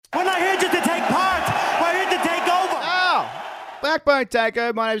We're not here just to take part. We're here to take over. Oh, Backbone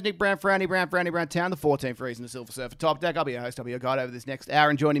Takeover. My name is Nick Brown, Frowny Brown Town, the 14th reason, the Silver Surfer Top Deck. I'll be your host, I'll be your guide over this next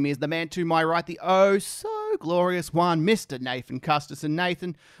hour, and joining me is the man to my right, the oh so glorious one, Mr. Nathan Custerson.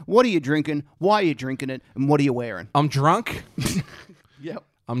 Nathan, what are you drinking? Why are you drinking it? And what are you wearing? I'm drunk. Yep.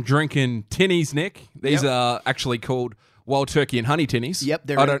 I'm drinking tinnies, Nick. These are actually called Wild Turkey and Honey tinnies. Yep,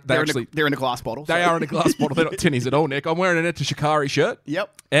 they're in a glass bottle. They are in a glass bottle. They're not tinnies at all, Nick. I'm wearing an Etta Shikari shirt.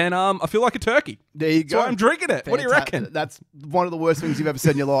 Yep. And I feel like a turkey. There you go. So I'm drinking it. What do you reckon? That's one of the worst things you've ever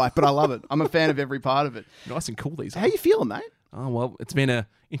said in your life, but I love it. I'm a fan of every part of it. Nice and cool these are. How you feeling, mate? Oh, well, it's been an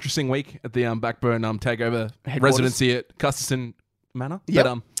interesting week at the Backburn Takeover Headquarters. residency at Custerson Manor. Yep.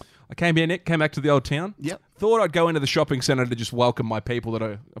 But I came here, Nick, came back to the old town. Yep. Thought I'd go into the shopping centre to just welcome my people that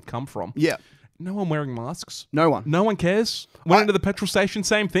I've come from. Yeah. No one wearing masks. No one. No one cares. Went into the petrol station,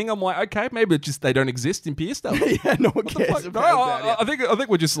 same thing. I'm like, okay, maybe it's just they don't exist in Pearstown. Yeah, no one cares. Fuck? about that, yeah. I think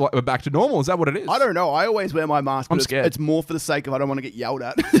we're just like we're back to normal. Is that what it is? I don't know. I always wear my mask, but I'm it's, scared. it's more for the sake of I don't want to get yelled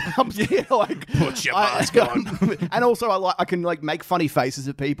at. I'm scared, like Put your mask on. And also, I can like make funny faces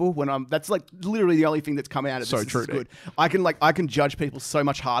at people when I'm. That's like literally the only thing that's come out of this. So This true, is good. I can judge people so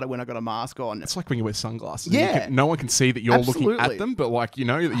much harder when I got a mask on. It's like when you wear sunglasses. Yeah. No one can see that you're looking Absolutely. at them, but like you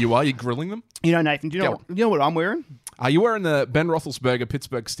know that you're grilling them. You know, Nathan. Do you know what I'm wearing? Are you wearing the Ben Roethlisberger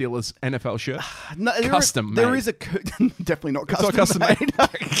Pittsburgh Steelers NFL shirt? No, Custom There made. is a definitely not It's custom, not custom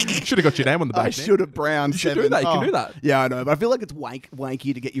made. Should have got your name on the back. I should have Brown. You should 7. do that. You can do that. Yeah, I know, but I feel like it's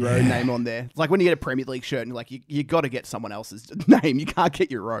wanky to get your own name on there. It's like when you get a Premier League shirt and you're like, you got to get someone else's name. You can't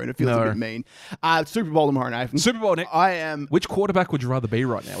get your own. It feels a bit mean. Super Bowl tomorrow, Nathan. Super Bowl, Nick. I am. Which quarterback would you rather be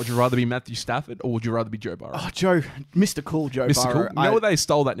right now? Would you rather be Matthew Stafford or would you rather be Joe Burrow? Oh, Mr. Cool Joe Mr. Cool. Burrow. You know where they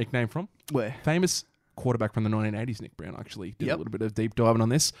stole that nickname from? Where? Famous quarterback from the 1980s, Nick Brown. Actually did Yep. a little bit of deep diving on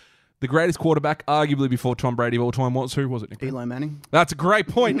this. The greatest quarterback, arguably before Tom Brady of all time, who was it, Nick Brown? Eli Manning. That's a great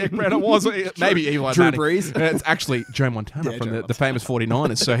point, Nick Brown. It was maybe Eli Drew Manning. Brees. It's actually Joe Montana Yeah, from Joe the famous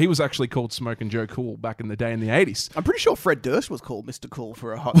 49ers. So he was actually called Smoking Joe Cool back in the day in the 80s. I'm pretty sure Fred Durst was called Mr. Cool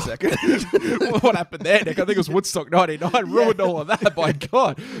for a hot second. What happened there, Nick? I think it was Woodstock 99. Ruined all of that, by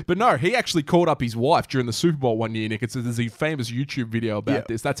God. But no, he actually called up his wife during the Super Bowl one year, Nick. There's a famous YouTube video about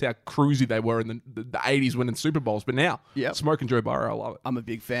this. That's how cruisy they were in the 80s winning Super Bowls. But now, Smoking Joe Burrow, I love it. I'm a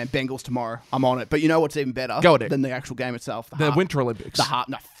big fan. Bengals tomorrow. I'm on it. But you know what's even better than the actual game itself? The Winter Olympics.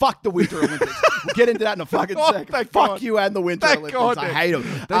 No, fuck the Winter Olympics. We'll get into that in a fucking second. Thank Fuck God. you and the Winter Thank Olympics. God, I Nick. hate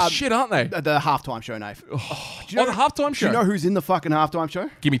them. They're shit, aren't they? The halftime show, Nate. The halftime show? Do you know who's in the fucking halftime show?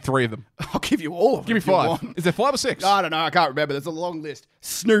 Give me 3 of them. I'll give you all of them. Give me if you 5. want. Is there 5 or 6? I don't know. I can't remember. There's a long list.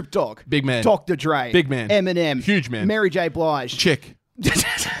 Snoop Dogg. Big man. Dr. Dre. Big man. Eminem. Huge man. Mary J. Blige. Chick.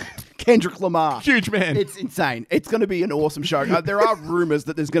 Kendrick Lamar. Huge man. It's insane. It's going to be an awesome show. There are rumors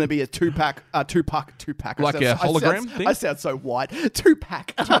that there's going to be a two-pack. Like a hologram thing? I sound so white.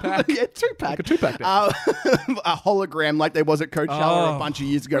 Two-pack. Yeah, two-pack. Like a two-pack thing. A hologram like there was at Coachella a bunch of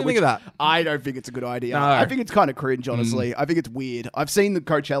years ago. What do you think of that? I don't think it's a good idea. No. I think it's kind of cringe, honestly. I think it's weird. I've seen the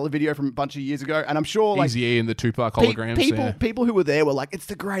Coachella video from a bunch of years ago, and I'm sure like Easy E and the Tupac holograms. people who were there were like, it's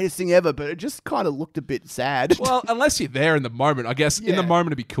the greatest thing ever, but it just kind of looked a bit sad. Well, unless you're there in the moment, I guess in the moment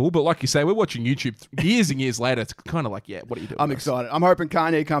it'd be cool. But like you say, we're watching YouTube years and years later. It's kind of like, what are you doing? I'm excited. I'm hoping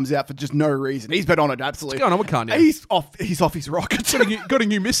Kanye comes out for just no reason. He's been on it absolutely. What's going on with Kanye? He's off his rockets. Got a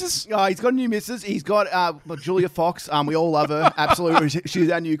new missus? He's got a new missus. He's got Julia Fox. We all love her. Absolutely.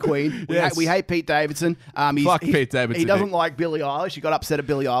 She's our new queen. Yes. We hate Pete Davidson. Fuck Pete Davidson. He doesn't like Billie Eilish. He got upset at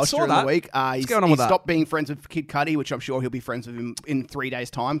Billie Eilish during the week. What's going on with he that? stopped being friends with Kid Cudi, which I'm sure he'll be friends with him in 3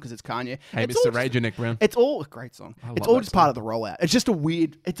 days' time because it's Kanye. Hey, It's Mr. all Rager, Nick Brown. It's all a great song. It's all just part of the rollout. It's just a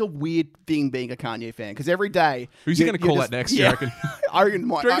weird thing being a Kanye fan because every day. Who's he going to call that next, you reckon? I reckon Do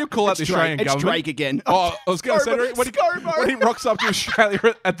you reckon he'll call out the Australian It's government? Drake again. Oh, I was going to say, when he rocks up to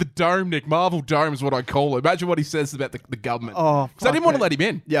Australia at the Dome, Nick, Marvel Dome is what I call it. Imagine what he says about the government. Oh, because I didn't want to let him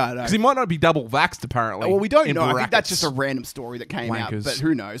in. Yeah, I know. Because he might not be double vaxxed, apparently. Well, we don't in know. I think brackets. that's just a random story that came out, Wankers. but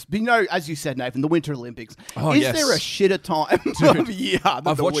who knows? But as you said, Nathan, the Winter Olympics. Oh, Is yes. there a shitter time of year than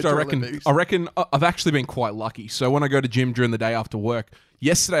I've the watched. Winter I reckon. Olympics? I reckon. I've actually been quite lucky. So when I go to gym during the day after work,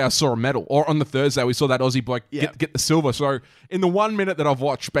 yesterday I saw a medal, or on the Thursday we saw that Aussie bloke get the silver. So in the 1 minute that I've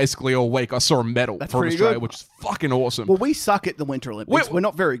watched basically all week, I saw a medal from pretty Australia, good. which is fucking awesome. Well, we suck at the Winter Olympics. We're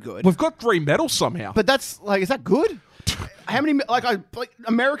not very good. We've got 3 medals somehow. But that's is that good? How many?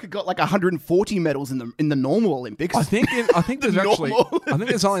 America got 140 medals in the normal Olympics. I think there's actually. normal I think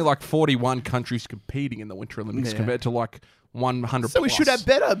there's only 41 countries competing in the Winter Olympics compared to 100. So we should have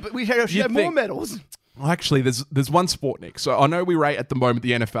better, but we should have more think. medals. Well, actually, there's one sport, Nick. So I know we rate at the moment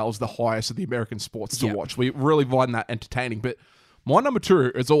the NFL is the highest of the American sports to watch. We really find that entertaining. But my number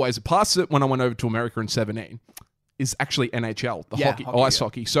 2 is always, past it when I went over to America in 2017, is actually NHL, the Yeah, hockey, hockey, ice yeah.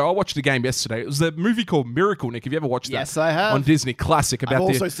 hockey. So I watched the game yesterday. It was a movie called Miracle, Nick. Have you ever watched that? Yes, I have. On Disney, classic about I've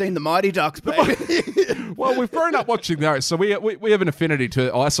also seen the Mighty Ducks, baby. Well, we've grown up watching those, so we have an affinity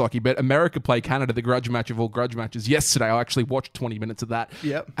to ice hockey. But America played Canada, the grudge match of all grudge matches. Yesterday, I actually watched 20 minutes of that.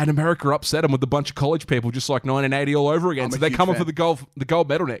 Yep. And America upset them with a bunch of college people, just like 1980 all over again. I'm So a they're huge coming fan. for the gold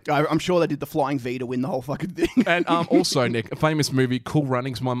medal, Nick. I'm sure they did the flying V to win the whole fucking thing. And also, Nick, a famous movie, Cool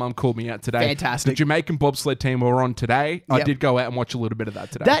Runnings. My mum called me out today. Fantastic. The Jamaican bobsled team were on today. I Yep. did go out and watch a little bit of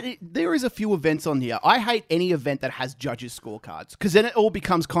that today. There is a few events on here. I hate any event that has judges' scorecards because then it all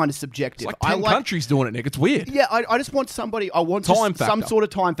becomes kind of subjective. It's like 10 countries doing it, Nick. It's weird. Yeah, I just want somebody. I want Time some factor. sort of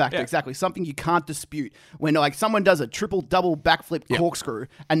time factor. Yeah. Exactly, something you can't dispute. When like someone does a triple, double backflip corkscrew,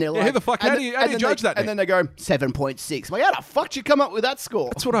 and they're like, who the fuck- how do you judge that, And then they go 7.6. Like, how the fuck did you come up with that score?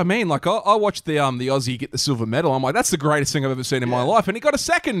 That's what I mean. Like, I watched the Aussie get the silver medal. I'm like, that's the greatest thing I've ever seen in my life. And he got a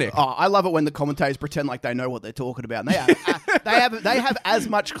second, Nick. Oh, I love it when the commentators pretend like they know what they're talking about. And they have as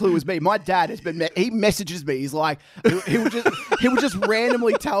much clue as me. My dad has been. He messages me. He's like, he would just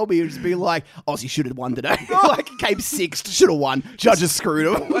randomly tell me. He'd just be like, Aussie should have won today. Like came sixth, should have won. Judges screwed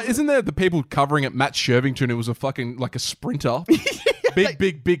him. Well, isn't there the people covering it? Matt Shervington, who was a fucking like a sprinter,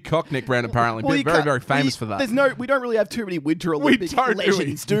 big cock, Nick Brown. Apparently, Well, you very can't- famous for that. We don't really have too many Winter Olympic don't, do we?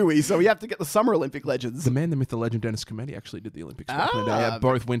 legends, do we? So we have to get the Summer Olympic legends. The man, the myth, the legend, Dennis Cometti actually did the Olympics back in the day, Ah.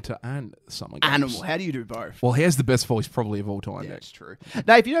 both winter and summer games. Animal. How do you do both? Well, he has the best voice probably of all time, Nick. That's true.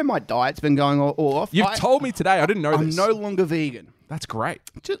 Now, if you know my diet's been going all off. You've told me today. I didn't know I'm this. no longer vegan. That's great.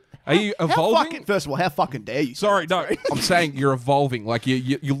 Just- Are you how evolving? First of all, how fucking dare you? say Sorry, that's no. great? I'm saying you're evolving. Like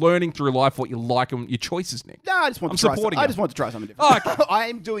you're learning through life what you like and your choices, Nick. No, I just want I'm to try. supporting I you. just want to try something different. Oh, okay. I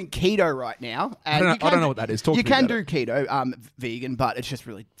am doing keto right now. And I don't know what that is. Talk you to me can about do keto, vegan, but it's just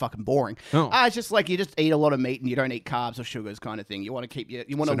really fucking boring. Oh. It's just like you just eat a lot of meat and you don't eat carbs or sugars, kind of thing. You want to keep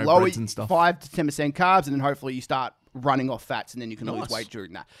you want So to no lower breads and stuff. 5 to 10% carbs, and then hopefully you start running off fats, and then you can lose Nice. weight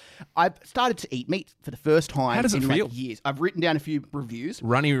during that. I've started to eat meat for the first time How does it in feel? like years. I've written down a few reviews.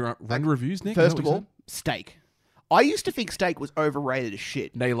 Run reviews, Nick. First Is that of what you all, steak. I used to think steak was overrated as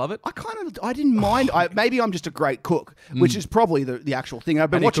shit. said? Now you love it. I didn't mind. Maybe I'm just a great cook, which is probably the actual thing.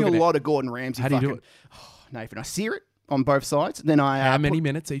 I've been do you watching cook a it? lot of Gordon Ramsay. How do you do it? Nathan, I sear it on both sides. Then I How put- many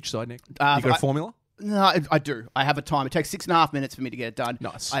minutes each side, Nick? You got I- a formula? No, I do. I have a time. It takes 6.5 minutes for me to get it done.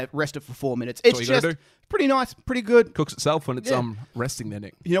 Nice. I rest it for 4 minutes. It's all you gotta just do. pretty nice, pretty good. Cooks itself when it's Yeah. resting there,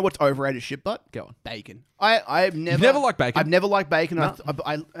 Nick. You know what's overrated shit, butt? Go on. Bacon. I've never. never liked bacon? I've never liked bacon. No.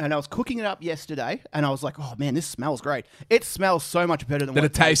 And I was cooking it up yesterday, and I was like, "Oh man, this smells great." It smells so much better than Than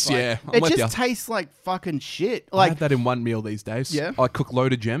what it tastes, like. yeah. I'm It with just ya. tastes like fucking shit. I Like have that in one meal these days. Yeah. I cook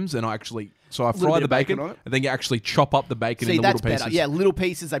loaded gems and I actually I Little fry bit the of bacon bacon on it? and then you actually chop up the bacon see, into that's little pieces. better. Yeah, little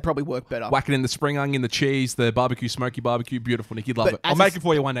pieces. They probably work better. Whack it in the spring onion, the cheese, the barbecue, smoky barbecue. Beautiful, Nick. You'd love But it. as I'll a make s- it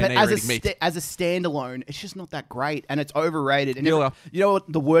for you one day. But Now you're as a, eating meat. as a standalone, it's just not that great, and it's overrated. And Feel ya. you know what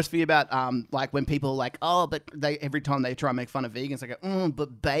the worst thing about like when people are like, oh, but they every time they try and make fun of vegans, they go,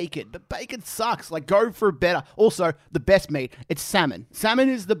 but bacon sucks. Like, go for better. Also, the best meat, it's salmon. Salmon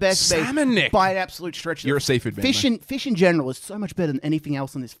is the best meat Salmon, Nick. by an absolute stretch. You're a seafood man, Fish in general is so much better than anything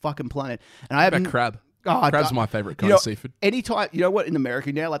else on this fucking planet. And I haven't. About crab. Oh, Crab's I- my favourite you kind know, of seafood. Anytime, you know what? In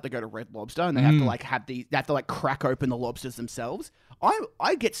America now, like they go to Red Lobster and they have to like they have to like crack open the lobsters themselves.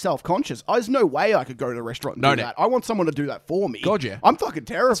 I get self conscious. There's no way I could go to the restaurant and No, do no. that. I want someone to do that for me. God, yeah. I'm fucking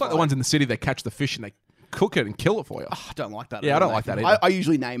terrified. It's like the ones in the city, they catch the fish and they cook it and kill it for you. I don't like that. Yeah, at I don't all, like that Nathan. either. I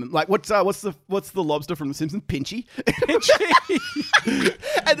usually name them. Like, what's the lobster from The Simpsons? Pinchy.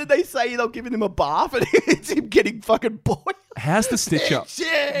 And then they say they're giving him a bath, and it's him getting fucking boiled. How's the stitch up? Pinchy!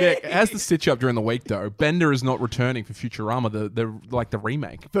 Nick, how's the stitch up during the week though? Bender is not returning for Futurama, the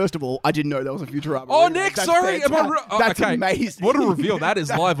remake. First of all, I didn't know there was a Futurama. Oh, remake. Nick, That's sorry. Am I fantastic. oh, That's okay. amazing. What a reveal. That is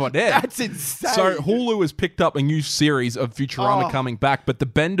live on air. That's insane. So Hulu has picked up a new series of Futurama Oh. coming back, but the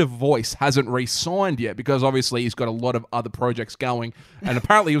Bender voice hasn't re-signed yet because obviously he's got a lot of other projects going, and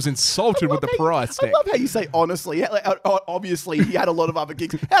apparently he was insulted with the price. I Nick. love how you say honestly. Yeah, like, obviously, he had a lot of other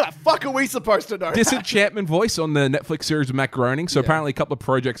gigs. How the fuck are we supposed to know? Disenchantment voice on the Netflix series of Matt Groening. So apparently a couple of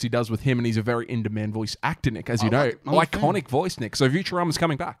projects he does with him, and he's a very in-demand voice actor, Nick, as you know. like it. I'm a Iconic voice, Nick. So Futurama's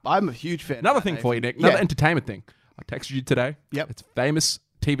coming back. I'm a huge fan. Another of that, thing for you, Nathan. Nick. Another Yeah. entertainment thing. I texted you today. Yep. It's a famous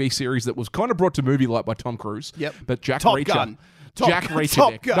TV series that was kind of brought to movie light by Tom Cruise. Yep. But Jack Top Reacher. Gun. Jack Top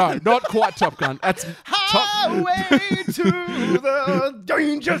Reacher, Nick. Gun. No, not quite Top Gun. That's Highway to the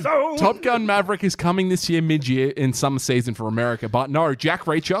danger zone. Top Gun Maverick is coming this year, mid-year, in summer season for America. But no, Jack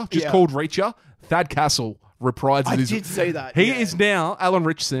Reacher, just Yeah. called Reacher, Thad Castle reprises I his... did see that. He yeah. is now Alan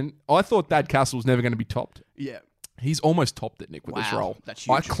Richardson. I thought Thad Castle was never going to be topped. Yeah. He's almost topped it, Nick, with this Wow, role. that's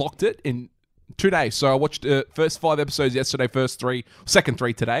I huge. clocked it in 2 days. So I watched first 5 episodes yesterday, second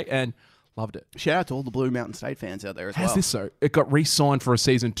 3 today, and Loved it. Shout out to all the Blue Mountain State fans out there as How's well. this so? It got re-signed for a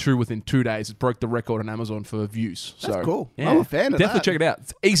season 2 within 2 days. It broke the record on Amazon for views. That's so, cool. Yeah. I'm a fan of Definitely that. check it out.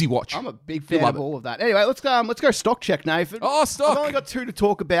 It's easy watch. I'm a big fan love of it. all of that. Anyway, let's go stock check, Nathan. Oh, stock. I've only got 2 to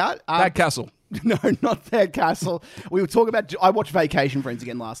talk about. Bad Castle. No, not Thad Castle. We were talking about. I watched Vacation Friends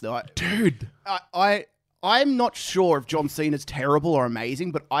again last night. Dude. I'm not sure if John Cena's terrible or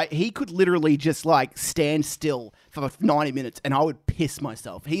amazing, but he could literally just like stand still for 90 minutes and I would piss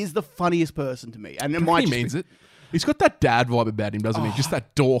myself. He is the funniest person to me, and it might He just means be- it. He's got that dad vibe about him, doesn't he? Just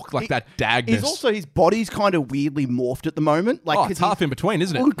that dork, like that dagness. He's also his body's kind of weirdly morphed at the moment. Like, it's half in between,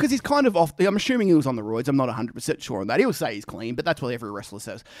 isn't it? Well, because he's kind of off. I'm assuming he was on the roids. I'm not 100% sure on that. He'll say he's clean, but that's what every wrestler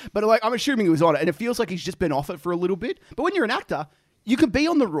says. But like, I'm assuming he was on it, and it feels like he's just been off it for a little bit. But when you're an actor, you can be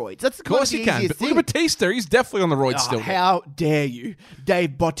on the roids. That's Of course the you can. easiest But thing. look at Batista. He's definitely on the roid Oh, still. how dare you,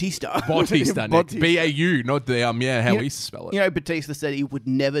 Dave Bautista? Bautista, Nick. Bautista. B-A-U, not the, how we used to spell it. You know, Batista said he would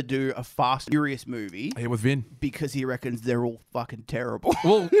never do a Fast and Furious movie Yeah, with Vin. because he reckons they're all fucking terrible.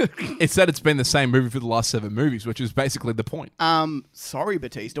 Well, it's that it's been the same movie for the last 7 movies, which is basically the point. Sorry,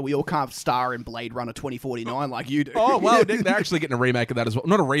 Batista, we all can't star in Blade Runner 2049 like you do. Oh, well, Nick, they're actually getting a remake of that as well.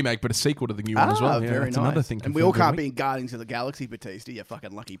 Not a remake, but a sequel to the new one as well. Yeah, very that's nice. another thing. And we all confirmed can't be this in Guardians of the Galaxy, Batista, you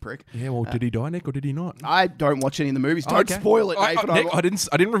fucking lucky prick. week. Yeah, well, did he die, Nick, or did he not? I don't watch any of the movies. Don't Okay. spoil it, Nathan. Nick, I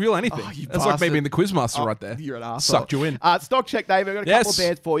didn't reveal anything. Oh, you That's like me bastard. being the quizmaster right there. You're an arsehole. Sucked you in. Stock check, David. I've got a couple Yes. of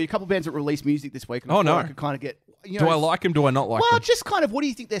bands for you. A couple of bands that released music this week. And I Oh, thought no. I could kind of get. You Do know, I like him? Do I not like Well, him? just kind of. What do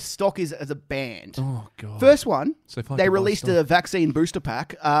you think their stock is as a band? Oh, God. First one, So if I they could buy released stock. a vaccine booster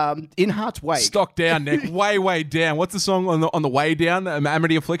pack. In Heart's Wake. Stock down, Nick. way down. What's the song on the way down? The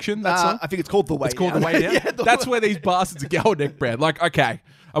Amity Affliction? That song? I think it's called The Way It's called Down. The Way Down? Yeah, The That's Way- where these bastards are going, Nick Brad. Like, okay.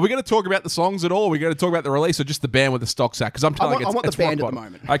 Are we going to talk about the songs at all? Are we going to talk about the release or just the band with the stock sack? Because I'm telling you, I want it's the band rock at the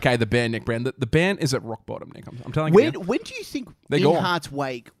bottom. moment. Okay, the band, Nick Brand. The band is at rock bottom, Nick. I'm telling When, you. when do you think They're In gone. Heart's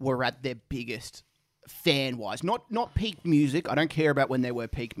Wake were at their biggest fan-wise? Not peak music. I don't care about when they were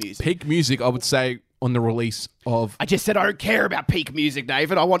peak music. Peak music, I would say, on the release of... I just said I don't care about peak music,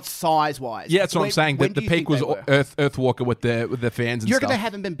 David. I want size-wise. Yeah, that's what I'm When- saying. when The do you peak think was they were? Earthwalker with the fans and You reckon stuff. they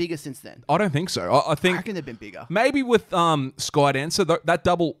haven't been bigger since then? I don't think so. I I think... reckon they've been bigger. Maybe with Skydancer, that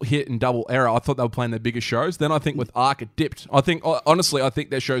double hit and double error, I thought they were playing their biggest shows. Then I think with Arc, it dipped. I think, honestly, I think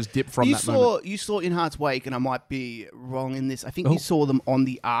their shows dipped from that moment. You saw In Heart's Wake, and I might be wrong in this. I think you saw them on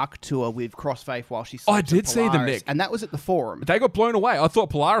the Arc tour with Crossfaith while she. I slept at did see them, Polaris, Nick. and that was at the Forum. They got blown away. I thought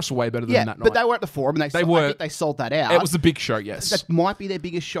Polaris were way better than Yeah, that night. but they were at the Forum, and I were. think they sold that out. It was the big show, yes. that might be their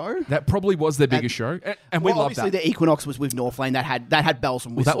biggest show. That probably was their biggest show, and we Well, love obviously, that. the Equinox was with Northlane. That had bells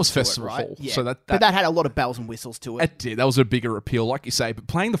and whistles. that was to Festival it, right? Hall, Yeah. so that- but that had a lot of bells and whistles to it. It did. That was a bigger appeal, like you say. But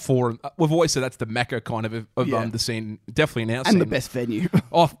playing the Forum, we've always said that's the mecca kind of Yeah. the scene, definitely in our and scene. the best venue.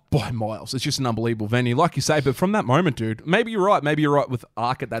 Oh, by miles. It's just an unbelievable venue, like you say. But from that moment, dude, maybe you're right. Maybe you're right with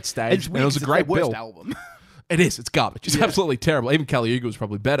Arc at that stage. It's And weird it was a 'cause great it's their worst build. album. It is. It's garbage. It's absolutely terrible. Even Caliuga was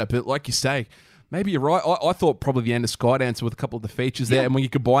probably better. But like you say, maybe you're right. I thought probably the end of Skydancer with a couple of the features there. And when you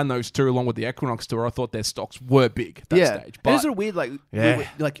combine those two along with the Equinox tour, I thought their stocks were big at that stage. It But is sort of weird, like, Yeah.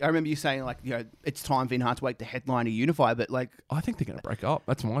 like I remember you saying, like, you know, it's time for In Heart's Wake to headline a Unify, but like, I think they're going to break up.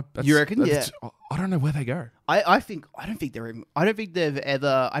 That's my. You reckon? Yeah. I don't know where they go. I don't think they've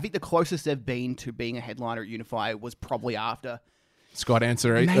ever. I think the closest they've been to being a headliner at Unify was probably after.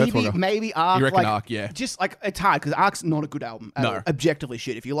 Skydancer, Maybe Earthwalker. Arc. You reckon like, Arc, yeah. Just like it's hard because Arc's not a good album. No. Objectively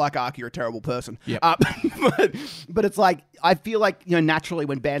shit. If you like Arc, you're a terrible person. Yep. But it's like I feel like, you know, naturally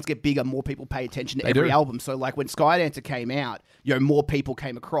when bands get bigger, more people pay attention to every do. album. So like when Skydancer came out, you know, more people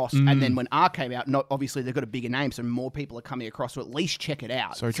came across, and Mm. then when Arc came out, not obviously they've got a bigger name, so more people are coming across to at least check it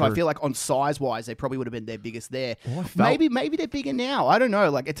out. So I true. feel like on size wise, they probably would have been their biggest there. Well, I felt- Maybe they're bigger now. I don't know.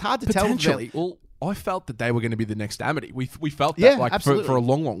 Like it's hard to tell. Potentially. Well, I felt that they were going to be the next Amity. We felt that Yeah, like absolutely. for a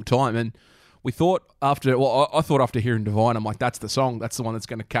long time. And we thought after, well, I thought after hearing Divine, I'm like, that's the song. That's the one that's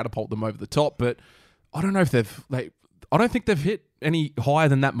going to catapult them over the top. But I don't know if I don't think they've hit any higher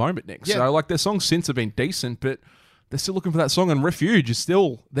than that moment, Nick. Yeah. So like their songs since have been decent, but they're still looking for that song. And Refuge is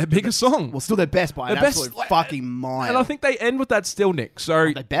still their biggest song. Well, still their best by an Their best- absolute fucking mile. And I think they end with that still, Nick.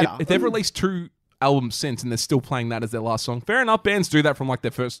 So they better. if they've released 2 albums since and they're still playing that as their last song, fair enough. Bands do that from like their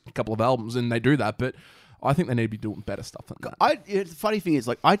first couple of albums and they do that, but I think they need to be doing better stuff than that. The funny thing is,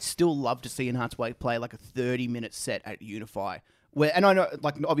 like, I'd still love to see In Heart's Wake play like a 30-minute set at Unify. Where, and I know,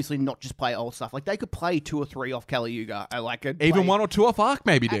 like, obviously not just play old stuff. Like, they could play 2 or 3 off Caliuga. Even 1 or 2 off Arc,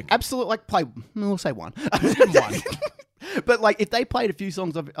 maybe, Nick. Absolutely, like, play, we'll say 1. But like, if they played a few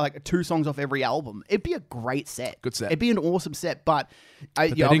songs of like 2 songs off every album, it'd be a great set. Good set. It'd be an awesome set. But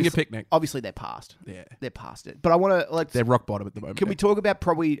they didn't get picnic. Obviously, they're past. Yeah. They're past it. But I want to like. They're rock bottom at the moment. Can we talk about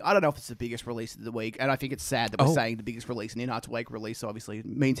probably? I don't know if it's the biggest release of the week, and I think it's sad that we're saying the biggest release. And In Hearts Wake release obviously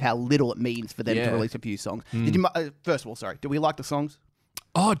means how little it means for them to release a few songs. Did you? First of all, sorry. Do we like the songs?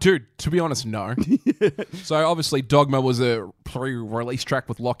 Oh, dude, to be honest, no. So, obviously, Dogma was a pre-release track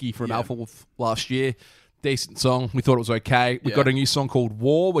with Lockie from Alpha Wolf last year. Decent song. We thought it was okay. We got a new song called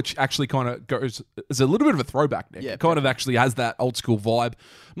War, which actually kind of goes... It's a little bit of a throwback, Nick. Yeah, it kind of actually has that old school vibe.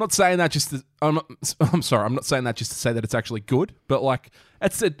 I'm not saying that just to... I'm sorry. I'm not saying that just to say that it's actually good. But, like, I'm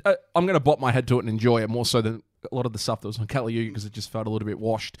going to bop my head to it and enjoy it more so than a lot of the stuff that was on Kali because it just felt a little bit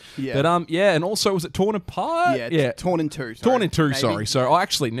washed. Yeah. But, and also, was it Torn Apart? Yeah. Torn in Two. Torn in Two, sorry. So,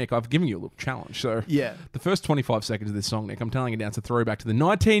 actually, Nick, I've given you a little challenge. So, Yeah. the first 25 seconds of this song, Nick, I'm telling you now, it's a throwback to the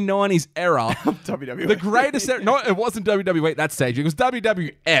 1990s era. WWE. The greatest era. No, it wasn't WWE at that stage. It was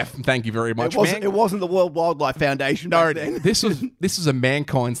WWF. Thank you very much, man. It wasn't the World Wildlife Foundation. No, then. this was a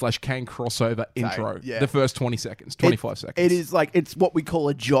Mankind/Kane crossover intro. yeah. The first 20 seconds, 25 seconds. It is like it's what we call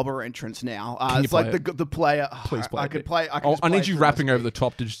a jobber entrance now. you It's play like it? the player. Please play I it, could Nick. play. I, could Oh, just I play need you it rapping for over the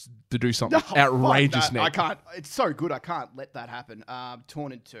top to do something fuck outrageous, that. Nick. I can't. It's so good. I can't let that happen.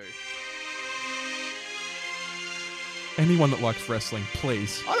 Torn in Two. Anyone that likes wrestling,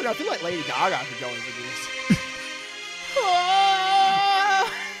 please. I don't know. I feel like Lady Gaga could go over this.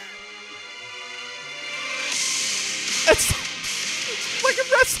 It's like a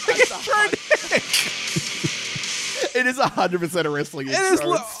wrestling intro, Nick. It is 100% a wrestling intro. It is.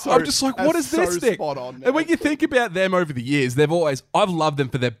 It's I'm just like, what is this thing? Spot on, and when you think about them over the years, I've loved them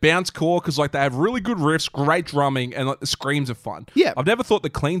for their bounce core because like they have really good riffs, great drumming, and like the screams are fun. Yeah. I've never thought the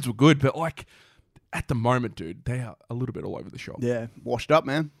cleans were good, but like at the moment, dude, they are a little bit all over the shop. Yeah, washed up,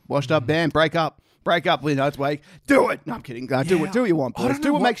 man. Washed up band. Break up. Break up with Night's Wake. Do it. No, I'm kidding. Do what you want, I boys. don't Do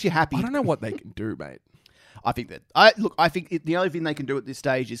know what makes you happy. I don't know what they can do, mate. I think that I think the only thing they can do at this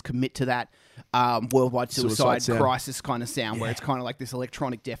stage is commit to that worldwide suicide sound. crisis kind of sound, where it's kind of like this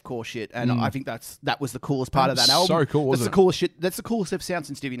electronic deathcore shit. And I think that was the coolest part of that album. So cool, wasn't That's it? the coolest shit. That's the coolest of sound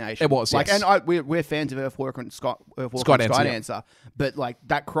since Divination. It was, like, yes. and we're fans of Earthwork and Skydancer, but like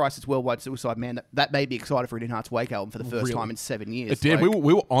that crisis worldwide suicide, man, that made me excited for an In Hearts Wake album for the first time in 7 years. It did. Like,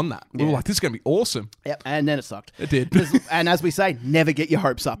 We were on that. We were like, this is going to be awesome. Yep, and then it sucked. It did. And as we say, never get your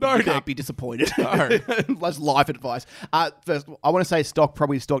hopes up. No, You Nick. can't be disappointed. No. That's life advice. First, I want to say stock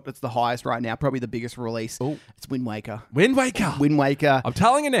that's the highest right now, probably the biggest release. Ooh. It's Wind Waker. Wind Waker. Wind Waker. I'm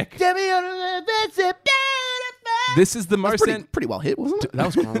telling you, Nick. This is the most... Pretty well hit, wasn't it? That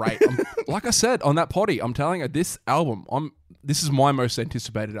was great. Like I said on that potty, I'm telling you, this album, this is my most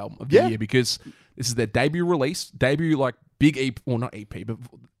anticipated album of the year because this is their debut release, like big EP, well not EP, but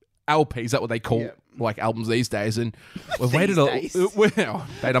LP, is that what they call like albums these days? And we've waited well,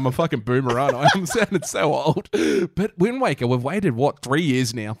 mate, I'm a fucking boomer, aren't I? I'm sounding so old. But Wind Waker, we've waited 3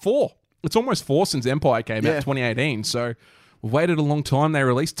 years now? 4. It's almost 4 since Empire came out, 2018. So we've waited a long time. They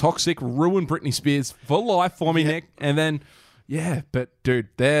released Toxic, ruined Britney Spears for life for me, Nick. And then, but dude,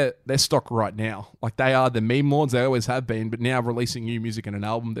 they're stock right now. Like they are the meme lords, they always have been, but now releasing new music and an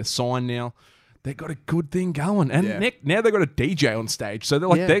album, they're signed now. They got a good thing going. And Nick, now they've got a DJ on stage. So they're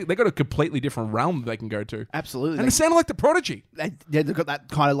like they got a completely different realm that they can go to. Absolutely. And they sound like the Prodigy. They've got that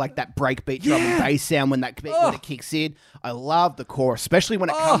kind of like that breakbeat drum and bass sound when it kicks in. I love the chorus, especially when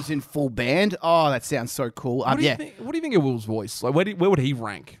it comes in full band. Oh, that sounds so cool. What do you think of Will's voice? Like, where would he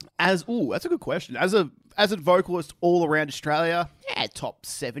rank? That's a good question. As a vocalist all around Australia, top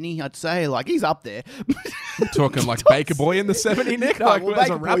 70, I'd say. Like, he's up there. Talking like Baker Boy in the 70, Nick? No, like, well, as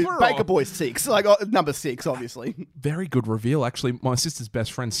a rapper? Baker Boy's 6. Like, number 6, obviously. Very good reveal, actually. My sister's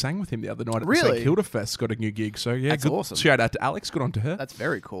best friend sang with him the other night at the Really? St Kilda Fest. Got a new gig. So, yeah, That's good. awesome. Shout out to Alex. Good on to her. That's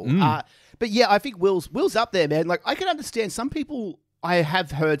very cool. But yeah, I think Will's up there, man. Like, I can understand some people I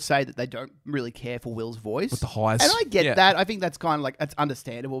have heard say that they don't really care for Will's voice. With the highs. And I get that. I think that's kind of like, that's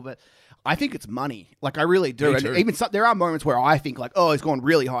understandable, but I think it's money. Like, I really do. Me And too. even there are moments where I think like, oh, he's gone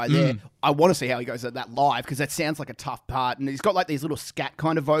really high there. I want to see how he goes at that live because that sounds like a tough part. And he's got like these little scat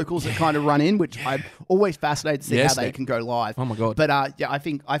kind of vocals that kind of run in, which I'm always fascinated to see how they can go live. Oh my God. But I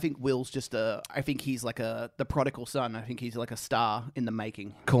think Will's just I think he's like the prodigal son. I think he's like a star in the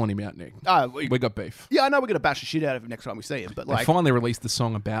making. Calling him out, Nick. We We got beef. Yeah, I know we're going to bash the shit out of him next time we see him, but They like... finally released the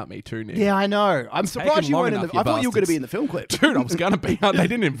song About Me too, Nick. Yeah, I know. I'm surprised you long weren't in enough, the... you I thought you were going to bastards. be in the film clip. Dude, I was going to be. They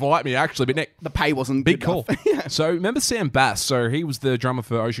didn't invite me, actually, but Nick... The pay wasn't Big good call. enough. So remember Sam Bass? So he was the drummer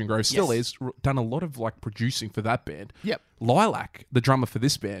for Ocean Grove, still Yes. is, done a lot of like producing for that band. Yep. Lilac, the drummer for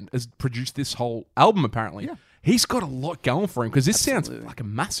this band, has produced this whole album apparently. Yeah. He's got a lot going for him because this Absolutely. sounds like a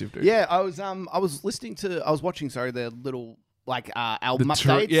massive dude. Yeah, I was watching the little album The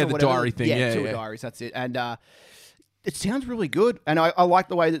tour- updates. yeah, or the whatever. diary thing. Yeah, tour yeah. diaries. That's it. And it sounds really good, and I like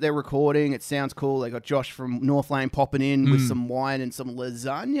the way that they're recording. It sounds cool. They got Josh from North Lane popping in with some wine and some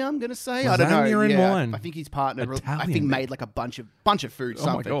lasagna. I'm gonna say I don't know. Lasagna and Yeah, wine. I think his partner, I Italian. think, made like a bunch of food. Oh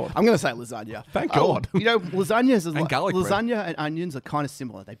my Something. God. I'm gonna say lasagna. Thank God. You know, lasagnas is And garlic bread. lasagna and onions are kind of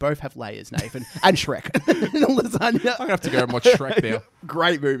similar. They both have layers, Nathan, and Shrek. lasagna. I'm gonna have to go and watch Shrek now.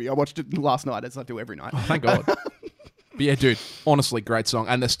 Great movie. I watched it last night, as I do every night. Thank God. But yeah, dude, honestly, great song,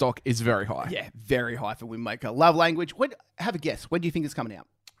 and the stock is very high. Yeah, very high for Windmaker. Love Language. Have a guess. When do you think it's coming out?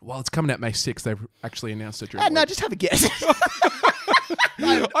 Well, it's coming out May 6th. They've actually announced it. No, just have a guess.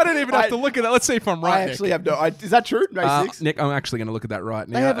 I don't even have to look at that. Let's see if I'm right. I actually have no. Is that true? May 6th? Nick, I'm actually going to look at that right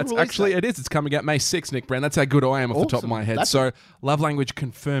now. haven't It's released actually, that. it is. It's coming out May 6th, Nick Brown. That's how good I am off the top of Awesome. my head. That's So, love language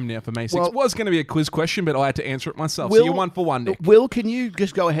confirmed now for May 6th. Well- It was going to be a quiz question, but I had to answer it myself. So you're 1 for 1, Nick. Will, can you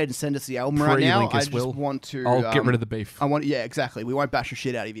just go ahead and send us the album right now? Pre-link I us, just Will. want to. I'll get rid of the beef. Yeah, exactly. We won't bash the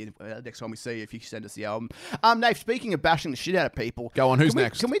shit out of you next time we see you if you send us the album. Nate, speaking of bashing the shit out of people, Go on, who's can we-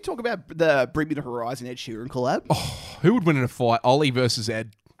 next? Can we talk about the Bring Me the Horizon Ed Sheeran collab? Who would win in a fight? Ollie versus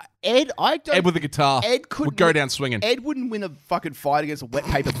Ed. Ed, I don't. Ed with a guitar. Ed could would go down swinging. Ed wouldn't win a fucking fight against a wet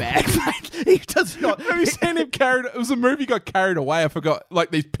paper bag. Mate. He does not. Have you seen him carried? It was a movie got carried away. I forgot.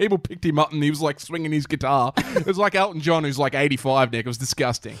 Like these people picked him up and he was like swinging his guitar. It was like Elton John, who's like 85. Nick, it was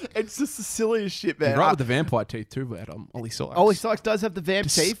disgusting. It's just the silliest shit, man. Right with the vampire teeth too, but Ollie Sykes. Ollie Sykes does have the vamp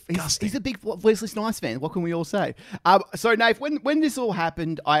teeth. Disgusting. He's a big Wesley Snipes fan. What can we all say? So, Nate, when this all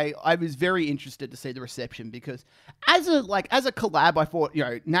happened, I was very interested to see the reception because as a collab, I thought,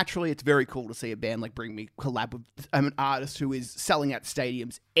 naturally it's very cool to see a band like Bring Me collab with an artist who is selling out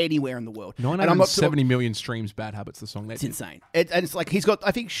stadiums anywhere in the world. And I'm not 970 million streams. Bad Habits, the song. It's insane. And it's like he's got,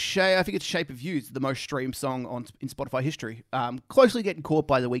 I think it's Shape of You, the most streamed song in Spotify history. Closely getting caught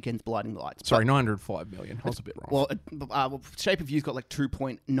by The Weeknd's Blinding Lights. Sorry, 905 million. I was a bit wrong. Well, Shape of You's got like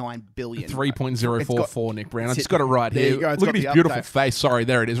 2.9 billion. 3.044, Nick Brown. I That's just it. got it right There here. you go. It's Look got at his the beautiful update. face. Sorry,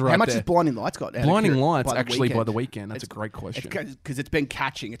 there it is right How much there. has Blinding Lights got? Blinding Lights, by The actually, by Weeknd? The Weeknd. That's a great question. Because it's been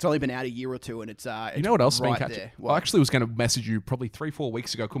catching. It's only been out a year or two, and it's You know what else has been right catching? there. I actually was going to message you probably 3-4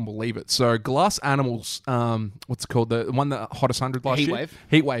 weeks ago. Couldn't believe it. So Glass Animals, what's it called? The one that hottest 100 last year.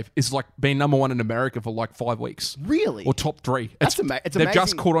 Heatwave is like been number one in America for like 5 weeks. Really? Or top 3. It's They've amazing.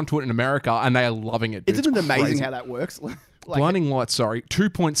 just caught onto it in America and they are loving it. Dude. Isn't it It's amazing crazy. how that works? Blinding Lights,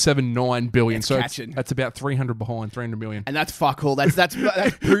 2.79 billion. It's so catching. that's about 300 behind, 300 million. And that's fuck all. That's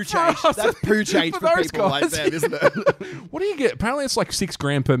poo change. That's poo change for those people like guys. that, isn't it? What do you get? Apparently, it's like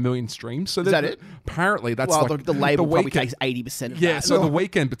 $6,000 per million streams. So Is that it? Apparently, that's Well, like the label probably Weeknd. takes 80% of Yeah, that. so the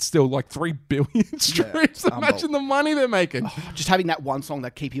Weeknd, but still like 3 billion streams. Imagine the money they're making. Just having that one song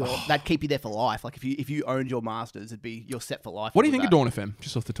that keep you there for life. Like if you owned your masters, you're set for life. What do you think with of that. Dawn FM?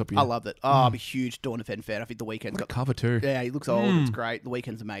 Just off the top of your I head. loved it. Oh, I'm a huge Dawn FM fan. I think the Weeknd's got Cover too. Yeah, he looks old. It's great. The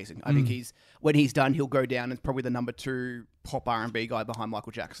Weeknd's amazing. I think when he's done, he'll go down as probably the number 2 pop R&B guy behind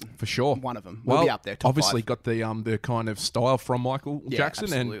Michael Jackson. For sure. One of them. Well, We'll be up there. Top obviously 5. got the kind of style from Michael Jackson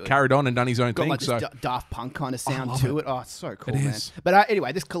absolutely. and carried on and done his own Got thing. like So this Daft Punk kind of sound love to it. it. Oh, it's so cool, It man. is. But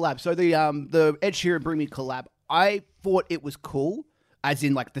anyway, this collab. So the Ed Sheeran Bring Me collab, I thought it was cool. As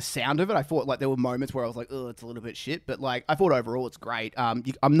in, like, the sound of it. I thought, like, there were moments where I was like, oh, it's a little bit shit. But, like, I thought overall it's great. I'm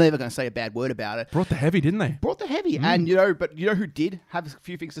never going to say a bad word about it. brought the heavy, didn't they? Brought the heavy. And, but you know who did have a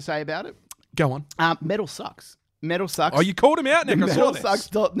few things to say about it? Go on. Metal Sucks. Metal Sucks. Oh, you called him out, Nick. I saw this.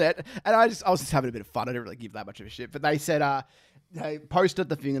 MetalSucks.net. And I was just having a bit of fun. I didn't really give that much of a shit. But they said, they posted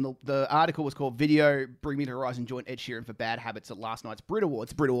the thing, and the article was called Video Bring Me to Horizon Joint Ed Sheeran for Bad Habits at last night's Brit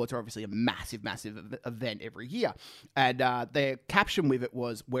Awards. Brit Awards are obviously a massive, massive event every year. And their caption with it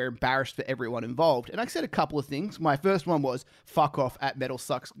was, we're embarrassed for everyone involved. And I said a couple of things. My first one was, fuck off at Metal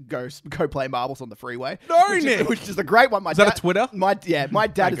Sucks, go play marbles on the freeway. No, Nick. Which is a great one. Is that a Twitter? My dad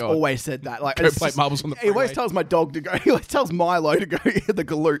has God. always said that. Like, Go it's play just- marbles on the He always freeway. tells my dog to go. He always tells Milo to go in the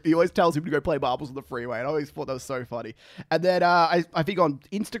galoot. He always tells him to go play marbles on the freeway. And I always thought that was so funny. And then I think on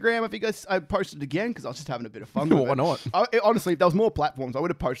Instagram, I posted it again because I was just having a bit of fun. Well, with why it. not? Honestly, if there was more platforms, I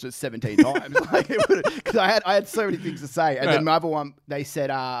would have posted it 17 times. Because I had so many things to say. And then my other one, they said,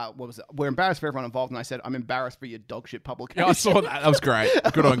 what was it? We're embarrassed for everyone involved. And I said, I'm embarrassed for your dog shit publication. Yeah, I saw that. That was great.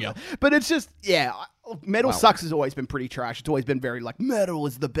 Good on you. But it's just, Metal Sucks has always been pretty trash. It's always been very like, metal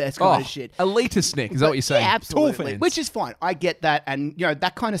is the best kind of shit. Elitist, Nick. Is that what you're saying? Yeah, absolutely. Tour fans. Which is fine. I get that. And,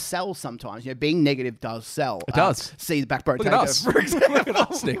 that kind of sells sometimes. Being negative does sell. It does. See the Backbone Look at Takeover, us. for example. Look at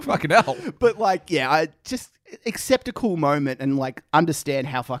us, Nick. Fucking hell. But, accept a cool moment and like understand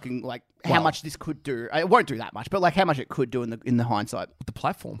how fucking like how Well- much this could do. It won't do that much, but like how much it could do in the hindsight. The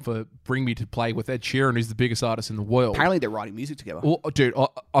platform for Bring Me to Play with Ed Sheeran, who's the biggest artist in the world. Apparently, they're writing music together. Well, dude,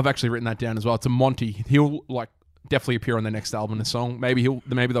 I've actually written that down as well. It's a Monty. He'll like definitely appear on the next album in a song. Maybe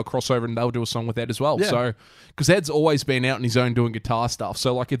they'll cross over and they'll do a song with Ed as well. Yeah. So, because Ed's always been out on his own doing guitar stuff.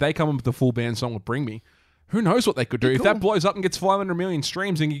 So, like, if they come up with a full band song with Bring Me, who knows what they could do? If that blows up and gets 500 million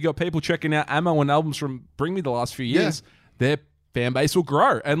streams, and you got people checking out Ammo and albums from Bring Me the last few years, their fan base will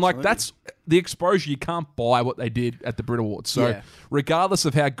grow. And like that's the exposure. You can't buy what they did at the Brit Awards. So, regardless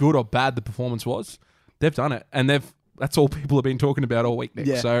of how good or bad the performance was, they've done it, and that's all people have been talking about all week, Nick.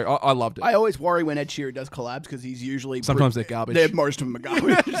 Yeah. So I loved it. I always worry when Ed Sheeran does collabs because he's usually Sometimes they're garbage. Most of them are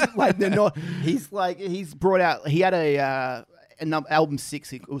garbage. Like they're not. He's brought out. He had album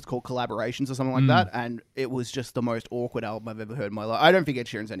 6. It was called Collaborations or something like that, and it was just the most awkward album I've ever heard in my life. I don't think Ed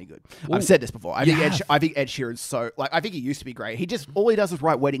Sheeran's any good. I've said this before. I think Ed Sheeran's so like. I think he used to be great. He just all he does is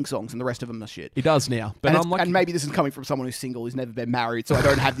write wedding songs, and the rest of them are shit. He does now, but And maybe this is coming from someone who's single, who's never been married, so I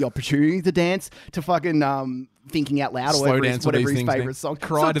don't have the opportunity to dance to fucking Thinking Out Loud or Slow dance whatever these his things, favorite Nick. song.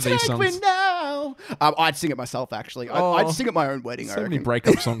 Cry to So these take songs. me now. I'd sing it myself, actually. I'd sing at my own wedding. so I many reckon.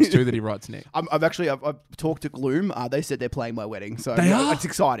 breakup songs too that he writes, Nick. I've talked to Gloom. They said they're playing my wedding, so They are? it's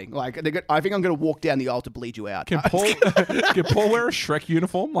exciting. Like I think I'm going to walk down the aisle to bleed you out. Can Paul wear a Shrek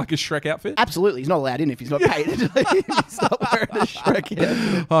uniform, like a Shrek outfit? Absolutely, he's not allowed in if he's not paid. He's not wearing a Shrek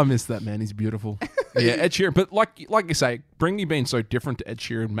outfit. I miss that man. He's beautiful. Yeah, Ed Sheeran. But like you say, Bring Me being so different to Ed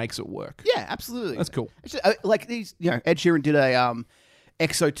Sheeran makes it work. Yeah, absolutely. That's cool. It's just, like these, Ed Sheeran did a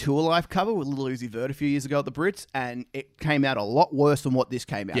EXO Tour Life cover with Lil Uzi Vert a few years ago at the Brits, and it came out a lot worse than what this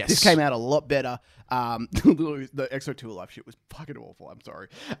came out. Yes. This came out a lot better. The EXO Tour Life shit was fucking awful. I'm sorry.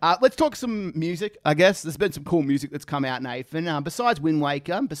 Let's talk some music, I guess. There's been some cool music that's come out, Nathan. Besides Wind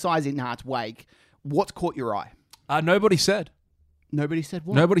Waker, besides In Heart's Wake, what's caught your eye? Nobody said. Nobody said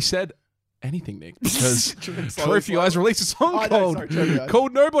what? Nobody said anything, Nick, because Slow, Trophy Eyes released a song Oh, no, called sorry, Trophy Eyes.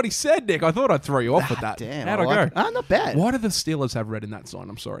 Nobody Said, Nick. I thought I'd throw you off with that. Damn, How'd I I like go? it. Not bad. Why do the Steelers have red in that sign?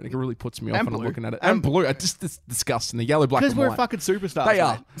 I'm sorry, Nick. It really puts me off And when I'm blue. looking at it. And blue. It's disgusting. The yellow, black, Because and we're white. fucking superstars. They mate.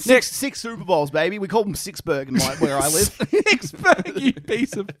 are. Six Super Bowls, baby. We call them Sixburg in where I live. Expect you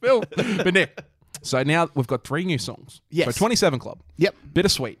piece of filth. But Nick, so now we've got 3 new songs. Yes. So 27 Club. Yep.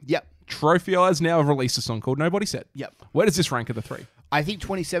 Bittersweet. Yep. Trophy Eyes now have released a song called Nobody Said. Yep. Where does this rank of the 3? I think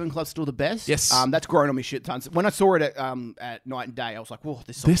 27 Club's still the best. Yes. That's grown on me shit tons. When I saw it at Night and Day, I was like, whoa,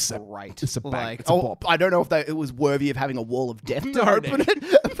 this song's This- great. it's a bang. Like, It's a bop. I don't know if it was worthy of having a wall of death to No, open Nick. it.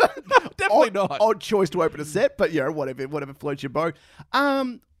 Definitely odd, not. Odd choice to open a set, but whatever floats your boat.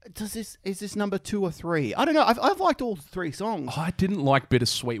 Is this number 2 or 3? I don't know. I've liked all 3 songs. I didn't like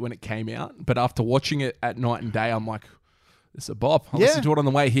Bittersweet when it came out, but after watching it at Night and Day, I'm like, it's a bop. I listened to it on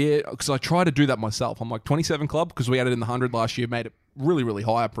the way here because I try to do that myself. I'm like 27 Club because we had it in the 100 last year, made it really, really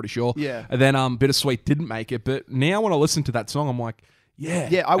high, I'm pretty sure. Yeah. And then Bittersweet didn't make it, but now when I listen to that song, I'm like, yeah.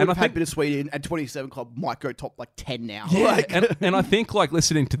 Yeah, I would And have had think- Bittersweet in, and 27 Club might go top like 10 now. Yeah, Like, and I think like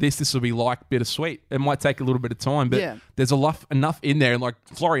listening to this will be like Bittersweet. It might take a little bit of time, but Yeah. there's enough in there. And like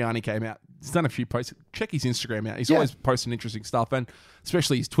Floriani came out, he's done a few posts. Check his Instagram out. He's always posting interesting stuff, and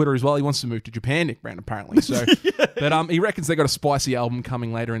especially his Twitter as well. He wants to move to Japan, Nick Brand, apparently. So, but he reckons they got a spicy album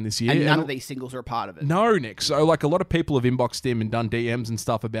coming later in this year. and none of these singles are a part of it. No, Nick. So, like, a lot of people have inboxed him and done DMs and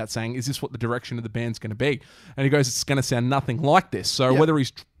stuff about saying, is this what the direction of the band's going to be? And he goes, it's going to sound nothing like this. So, whether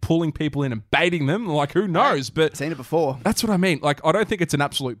he's pulling people in and baiting them, like, who knows? But Seen it before. that's what I mean. Like, I don't think it's an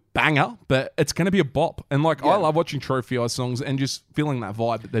absolute banger, but it's going to be a bop. And, like, I love watching Trophy Eyes songs and just feeling that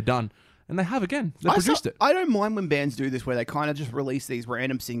vibe that they're done. And they have again. They produced it. I don't mind when bands do this, where they kind of just release these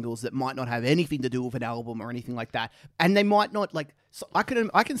random singles that might not have anything to do with an album or anything like that, and they might not like. So I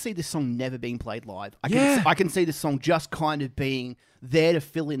can see this song never being played live. I can see this song just kind of being there to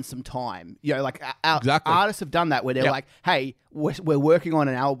fill in some time. Like Exactly. artists have done that, where they're like, "Hey, we're working on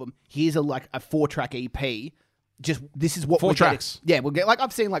an album. Here's a 4-track EP." Just this is what 4 we're getting. tracks. Yeah, we'll get like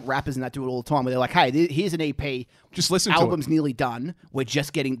I've seen like rappers and that do it all the time where they're like, "Hey, here's an EP. Just listen to it. Album's nearly done. We're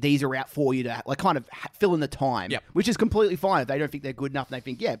just getting these are out for you to like kind of fill in the time." Yep. Which is completely fine if they don't think they're good enough. And they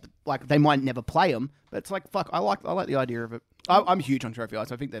think, but like they might never play them. But it's like fuck. I like the idea of it. I'm huge on Trophy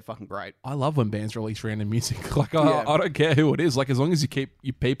Eyes. I think they're fucking great. I love when bands release random music. Like, I don't care who it is. Like, as long as you keep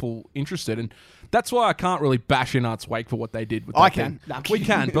your people interested. And That's why I can't really bash In Arts Wake for what they did with that I thing. can. No, I'm We kidding.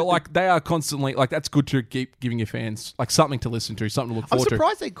 can, but like they are constantly like that's good to keep giving your fans like something to listen to, something to look I'm forward to.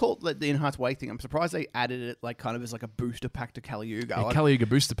 surprised they called the Enhanced Wake thing. I'm surprised they added it like kind of as like a booster pack to Caliuga. Yeah, Like, Caliuga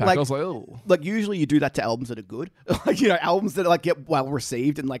booster pack. like- I was like, oh, like usually you do that to albums that are good, like albums that like get well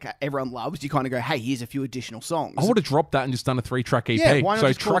received and like everyone loves. You kind of go, hey, here's a few additional songs. I would have dropped that and just done a 3-track EP. Yeah, why not so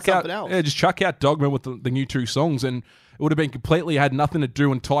just call it truck out, something else? yeah, just chuck out Dogma with the new 2 songs, and it would have been completely had nothing to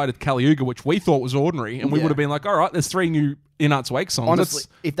do and tied to Caliuga, which we thought was ordinary, and we Yeah. would have been like, all right, there's 3 new In Arts Wake songs. Honestly, Let's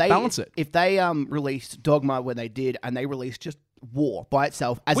if they balance it. if they released Dogma when they did, and they released just War by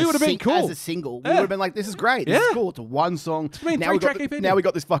itself as We a would have been cool. as a single, we Yeah. would have been like, this is great. This is Yeah. cool. It's a one song. been Now we got 3-track EP. now we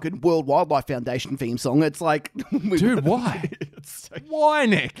got this fucking World Wildlife Foundation theme song. It's like, Dude, why? Why,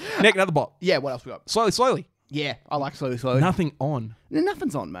 Nick? Nick, another bot. Yeah, what else we got? Slowly. Yeah, I like Slowly. Nothing on.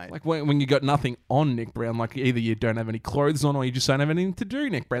 Nothing's on, mate. Like when you got nothing on, Nick Brown, like either you don't have any clothes on or you just don't have anything to do,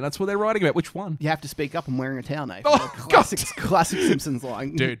 Nick Brown. That's what they're writing about. Which one? You have to speak up. I'm wearing a towel, Nathan. Oh, classic Simpsons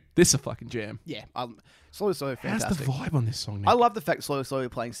line. Dude, this is a fucking jam. Yeah, Slowly, How's fantastic. the vibe on this song, Nick? I love the fact Slowly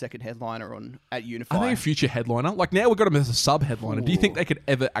playing second headliner at Unify. Are they a future headliner? Like now we've got them as a sub headliner. Do you think they could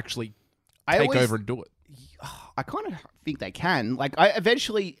ever actually take over and do it? I kind of think they can. Like,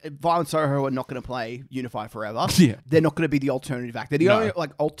 eventually, Violent Soho are not going to play Unify forever. Yeah. They're not going to be the alternative act. They're the No. only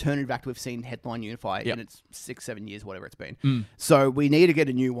like alternative act we've seen headline Unify Yep. in its 6-7 years, whatever it's been. Mm. So we need to get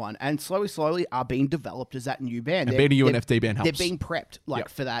a new one. And Slowly are being developed as that new band. And being a UNFD band They're helps. being prepped Yep.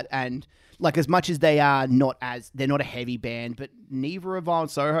 for that. And like as much as they're not a heavy band, but neither are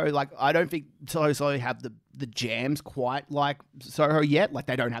Violent Soho. Like I don't think Slowly have the jams quite like Soho yet. Like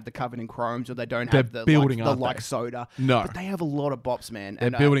they don't have the Covenant Chromes or they don't have They're the building, like, the aren't like they? soda. No. But they have a lot of bops, man. They're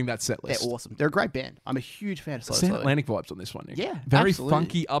and, building that set list. They're awesome. They're a great band. I'm a huge fan of Sound Slowly. Atlantic vibes on this one, Nick. Yeah, very absolutely.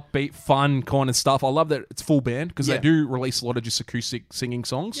 funky, upbeat, fun kind of stuff. I love that it's full band because Yeah. they do release a lot of just acoustic singing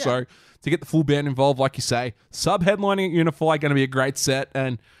songs. Yeah. So to get the full band involved, like you say, sub headlining at Unify, going to be a great set.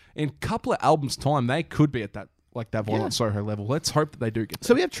 And in a couple of albums' time, they could be at that Violent Soho level. Let's hope that they do get there.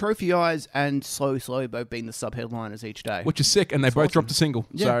 So we have Trophy Eyes and Slowly both being the sub headliners each day. Which is sick, and they both dropped a single,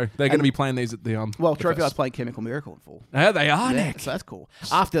 Yeah. so they're going And- to be playing these at the well, the Trophy Eyes fest. playing Chemical Miracle in full. Yeah, they are, Yeah, Nick. so that's cool.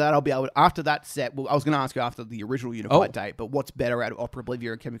 After that, I'll be able. After that set, well, I was going to ask you after the original Unified Oh. date, but what's better out of Opera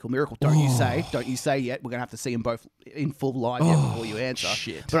Oblivia and Chemical Miracle? Don't you say? Don't you say yet? We're going to have to see them both in full live yet before you answer.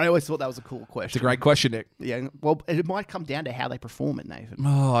 shit. But I always thought that was a cool question. It's a great question, Nick. Yeah. Well, it might come down to how they perform it, Nathan.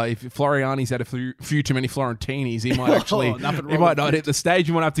 Oh, if Floriani's had a few too many Florentinis, he might actually, nothing he wrong might with not hit the stage.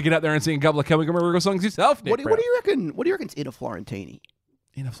 You might have to get out there and sing a couple of Chemical Miracle songs yourself, Nick. What do you reckon? What do you reckon's in a Florentini?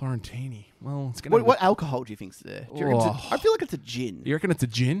 In a Florentini? Well, it's going to What alcohol do you think's there? Do you reckon I feel like it's a gin. You reckon it's a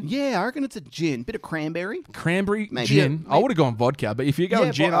gin? Yeah, I reckon it's a gin. Bit of cranberry. Cranberry Maybe gin. a- I would have gone vodka, but if you're going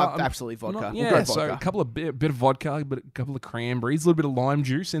Yeah, gin, absolutely vodka. Not, We'll yeah, go so vodka. a couple of bit of vodka, but a couple of cranberries, a little bit of lime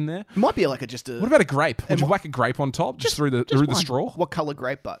juice in there. It might be like just a. What about a grape? Would you whack a grape on top, just through the one. straw? What color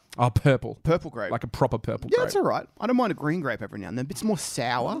grape? But Oh, purple. purple grape. Like a proper purple Yeah, grape. it's all right. I don't mind a green grape every now and then. It's more What are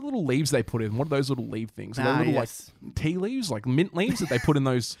sour. the little leaves they put in? What are those little leaf things? Are they Ah, little yes. like tea leaves, like mint leaves that they put in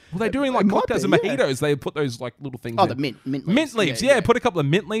those? Well, they're doing like It might cocktails be, and yeah. mojitos. They put those like little things. Oh, in. the mint leaves. Mint leaves, yeah, Put a couple of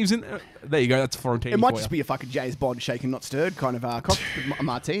mint leaves in there. There you go. That's Florentine. It might just be a fucking James Bond shaken not stirred kind of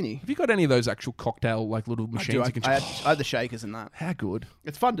martini. Have you got any of those actual cocktail like little machines I you can? I had the shakers and that. How good?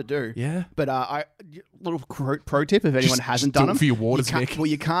 It's fun to do. Yeah. But little pro tip if anyone hasn't just do done it them for your waters, you can't, Nick. well,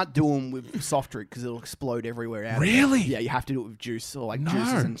 you can't do them with soft drink because it'll explode everywhere out. Really? Yeah, you have to do it with juice or like No.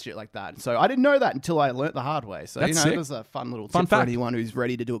 juices and shit like that. So I didn't know that until I learnt the hard way. So That's sick. it was a fun little Fun tip for fact. anyone who's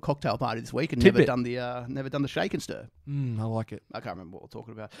ready to do a cocktail party this week and Tidbit. never done the shake and stir. I like it. I can't remember what we're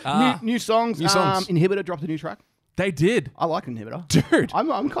talking about. Ah. New songs. New songs. Inhibitor dropped a new track. They did, I like Inhibitor. dude.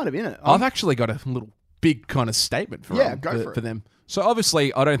 I'm kind of in it. I've actually got a little big kind of statement for Yeah, go for it. them. So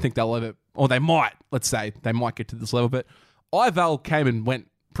obviously, I don't think they'll ever, or they might. Let's say they might get to this level, but Ival came and went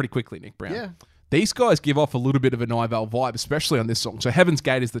pretty quickly. Nick Brown. Yeah. These guys give off a little bit of an Ival vibe, especially on this song. So Heaven's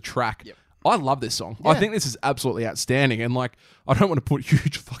Gate is the track. Yep. I love this song. I Yeah. think this is absolutely outstanding. And like, I don't want to put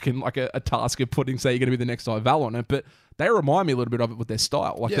huge fucking like a task of putting, say, you're going to be the next Ival on it, but they remind me a little bit of it with their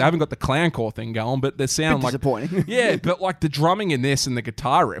style. Like, they Yeah. haven't got the clowncore thing going, but they sound like disappointing. yeah, but like the drumming in this and the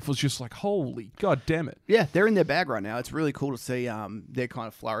guitar riff was just like, holy god damn it. Yeah, they're in their bag right now. It's really cool to see. They're kind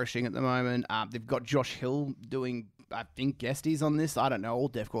of flourishing at the moment. They've got Josh Hill doing I think Guesty's on this. I don't know. All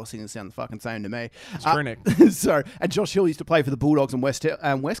deathcore singers sound the fucking same to me. It's true, Nick. So, and Josh Hill used to play for the Bulldogs and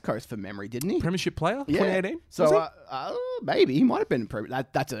West Coast from memory, didn't he? Premiership player, Yeah. 2018. So maybe he might have been.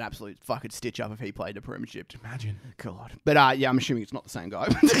 That's an absolute fucking stitch up if he played the Premiership. Imagine. God. But yeah, I'm assuming it's not the same guy.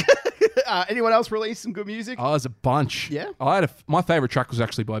 Anyone else release some good music? Oh, there's a bunch. Yeah? I had my favorite track was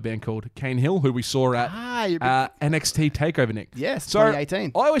actually by a band called Cane Hill, who we saw at you're a big- NXT Takeover, Nick. Yes, so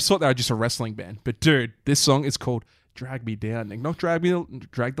 2018. I always thought they were just a wrestling band, but dude, this song is called "Drag Me Down," Nick. Not drag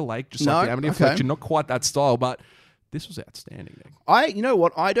the lake, just No, like the Amity okay. Affliction. Not quite that style, but this was outstanding, Nick. You know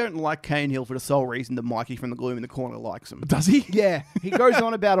what? I don't like Cane Hill for the sole reason that Mikey from the Gloom in the Corner likes him. Does he? Yeah, he goes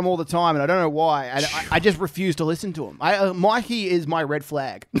on about him all the time, and I don't know why. And I just refuse to listen to him. Mikey is my red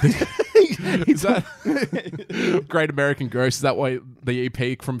flag. Is that Great American Ghost? Is that why the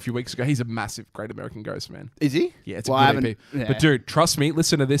EP from a few weeks ago? He's a massive Great American Ghost, man. Is he? Yeah, it's Well, a I good EP. haven't- yeah. But dude, trust me,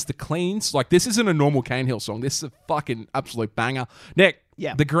 listen to this. The Cleans, like this isn't a normal Cane Hill song. This is a fucking absolute banger. Nick,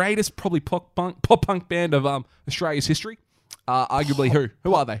 Yeah. the greatest probably pop punk band of Australia's history. Arguably who?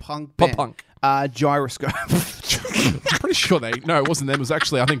 Who are they? Punk Pop band. punk. Gyroscope. I'm pretty sure it wasn't them. It was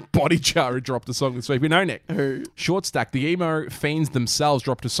actually, I think, Body Jar who dropped a song this week. We know, Nick. Who? Short Stack, the emo fiends themselves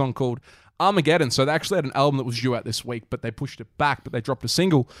dropped a song called Armageddon. So they actually had an album that was due out this week, but they pushed it back, but they dropped a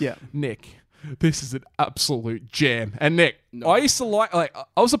single. Yeah. Nick, this is an absolute jam. And Nick, I used to like I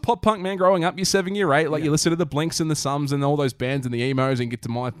was a pop punk man growing up, year 7, year 8. Like you listen to the Blinks and the Sums and all those bands and the emos and get to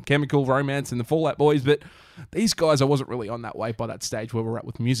My Chemical Romance and the Fall Out Boys, but these guys, I wasn't really on that way by that stage where we're at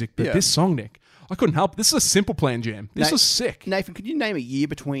with music. But Yeah. this song, Nick, I couldn't help. This is a Simple Plan jam. This was sick. Nathan, could you name a year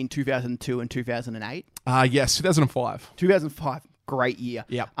between 2002 and 2008? Yes, 2005. 2005. Great year.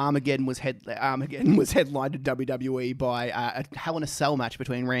 Yep. Armageddon was headlined at WWE by a Hell in a Cell match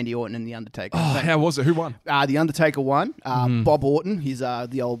between Randy Orton and The Undertaker. Oh, how was it? Who won? The Undertaker won. Bob Orton, he's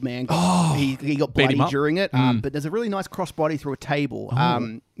the old man. He got Beat him bloody up? during it. But there's a really nice crossbody through a table.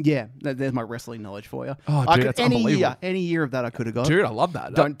 Yeah, there's my wrestling knowledge for you. Oh, dude, that's unbelievable. Any year of that I could have got. Dude, I love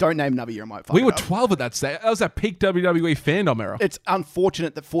that. Don't name another year I might fuck We it were up. 12 at that stage. That was that peak WWE fandom era. It's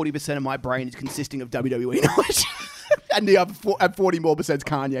unfortunate that 40% of my brain is consisting of WWE knowledge. And the other 40 more percent is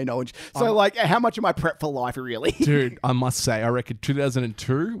Kanye knowledge. So, how much am I prepped for life, really? Dude, I must say, I reckon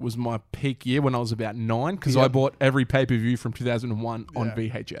 2002 was my peak year when I was about 9 because I bought every pay-per-view from 2001 on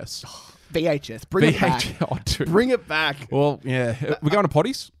VHS. VHS. Bring it back. Oh, dude. Bring it back. Well, yeah. We're going to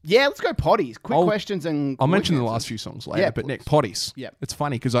potties? Yeah, let's go potties. Quick questions and... I'll mention the quick last answers. few songs later, Yeah, but Nick, please. potties. Yeah. It's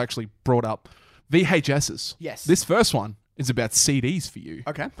funny because I actually brought up VHSs. Yes. This first one is about CDs for you.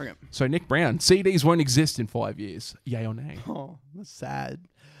 Okay, bring it. So, Nick Brown, CDs won't exist in 5 years. Yay or nay? Oh, that's sad.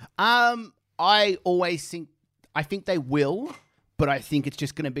 I always think... I think they will, but I think it's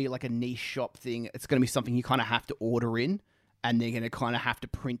just going to be like a niche shop thing. It's going to be something you kind of have to order in, and they're going to kind of have to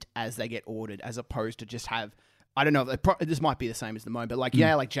print as they get ordered, as opposed to just have... I don't know. This might be the same as the moment, but like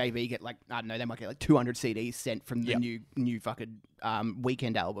JV get like, I don't know, they might get like 200 CDs sent from the new fucking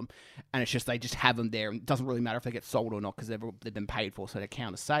Weekend album, and it's just they just have them there, and it doesn't really matter if they get sold or not because they've been paid for, so they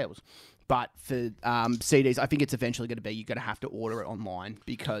count as sales. But for CDs, I think it's eventually going to be you're going to have to order it online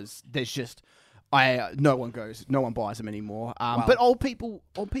because there's just no one buys them anymore. But old people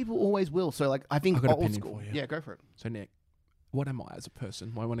always will. So like I think I've got an old opinion school. for you. Yeah, go for it. So, Nick, what am I as a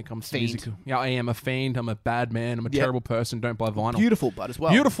person? When it comes to Fiend. music? Yeah, I am a fiend. I'm a bad man. I'm a Yeah. terrible person. Don't buy vinyl. Beautiful, but as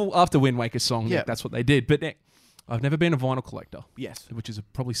well. Beautiful after Wind Waker song. Yeah. Nick, that's what they did. But Nick, I've never been a vinyl collector. Yes. Which is a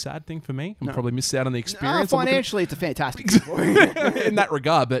probably sad thing for me. I'm probably missed out on the experience. I'm looking Financially, it's a fantastic thing for you. in that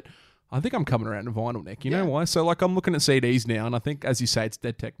regard, but I think I'm coming around to vinyl, Nick. You know why? So, like, I'm looking at CDs now, and I think, as you say, it's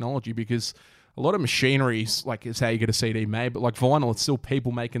dead technology because a lot of machineries, like, is how you get a CD made, but like vinyl, it's still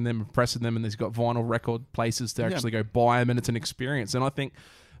people making them, pressing them, and there's got vinyl record places to actually go buy them, and it's an experience. And I think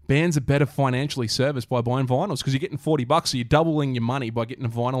bands are better financially serviced by buying vinyls because you're getting $40, so you're doubling your money by getting a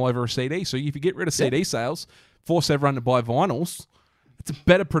vinyl over a CD. So if you get rid of CD sales, force everyone to buy vinyls, it's a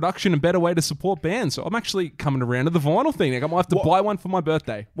better production and better way to support bands. So I'm actually coming around to the vinyl thing. Nick. I might have to buy one for my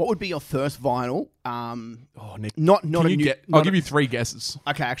birthday. What would be your first vinyl? Oh, Nick. Not Can a you new. get? not I'll a- give you 3 guesses.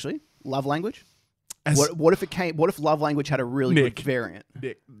 Okay, actually, Love Language. As- What if it came? What if Love Language had a really Nick. good variant?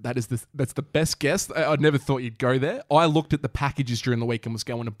 Nick, that's the best guess. I'd never thought you'd go there. I looked at the packages during the week and was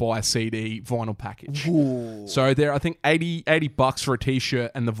going to buy a CD vinyl package. Ooh. So they're, I think, $80 for a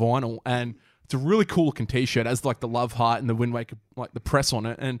t-shirt and the vinyl, and it's a really cool looking t-shirt. It has like the love heart and the Wind Waker, like the press on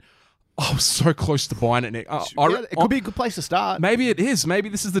it, and I was so close to buying it, Nick. It could be a good place to start. Maybe it is. Maybe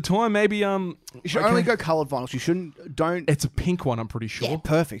this is the time. Maybe You should only go coloured vinyls. You shouldn't. Don't. It's a pink one, I'm pretty sure. Yeah,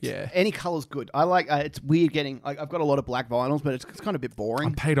 perfect. Yeah. Any colour's good. I like. It's weird getting. Like, I've got a lot of black vinyls, but it's kind of a bit boring.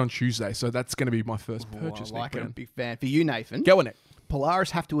 I'm paid on Tuesday, so that's going to be my first purchase. I like Nick it. I'm a Brown. big fan. For you, Nathan. Go on, Nick.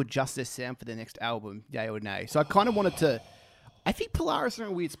 Polaris have to adjust their sound for their next album, yay or nay. So I kind of wanted to. I think Polaris are in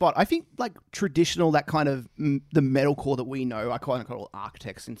a weird spot. I think like traditional, that kind of the metalcore that we know, I kind of call it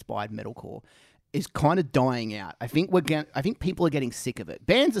Architects-inspired metalcore, is kind of dying out. I think people are getting sick of it.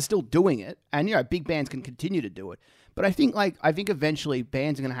 Bands are still doing it, and big bands can continue to do it. But I think eventually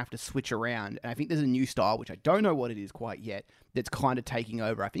bands are going to have to switch around. And I think there's a new style, which I don't know what it is quite yet, that's kind of taking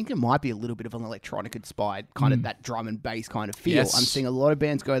over. I think it might be a little bit of an electronic-inspired, kind of that drum and bass kind of feel. Yes. I'm seeing a lot of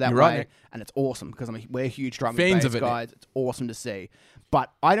bands go that You're way, right, Nick. and it's awesome because we're huge drum Fans and of bass it, guys. It's awesome to see.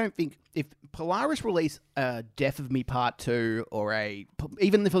 But I don't think if Polaris release a Death of Me Part 2 or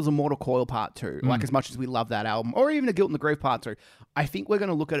even if it was a Mortal Coil Part 2, like as much as we love that album, or even a Guilt and the Groove Part 2, I think we're going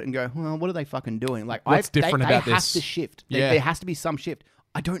to look at it and go, well, what are they fucking doing? Like, What's different about they have this? to shift. Yeah. There has to be some shift.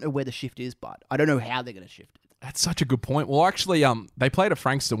 I don't know where the shift is, but I don't know how they're going to shift it. That's such a good point. Well, actually, they played at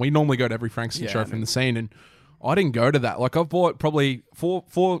Frankston. We normally go to every Frankston show from the scene, and I didn't go to that. Like, I've bought probably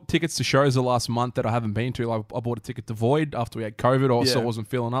four tickets to shows the last month that I haven't been to. Like, I bought a ticket to Void after we had COVID. Also, wasn't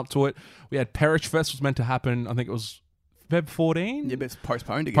feeling up to it. We had Perish Fest was meant to happen. I think it was Feb 14. Yeah, but it's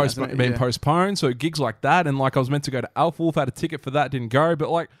postponed again. Been postponed. So gigs like that, and like I was meant to go to Alpha Wolf, had a ticket for that, didn't go. But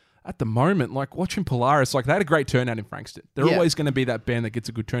like at the moment, like watching Polaris, like they had a great turnout in Frankston. They're always going to be that band that gets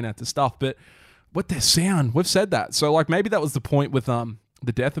a good turnout to stuff. But with their sound, we've said that. So like maybe that was the point with the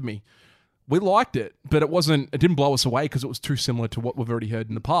Death of Me. We liked it, but it didn't blow us away because it was too similar to what we've already heard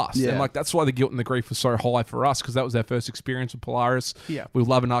in the past. Yeah. And like that's why the Guilt and the Grief was so high for us, because that was our first experience with Polaris. Yeah. We were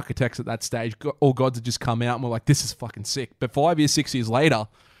loving Architects at that stage. All Gods had just come out and we're like, this is fucking sick. But 5 years, 6 years later,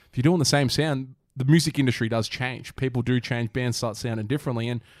 if you're doing the same sound, the music industry does change. People do change. Bands start sounding differently.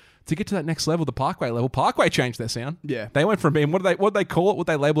 And to get to that next level, the Parkway level, Parkway changed their sound. Yeah. They went from being, what did they call it? What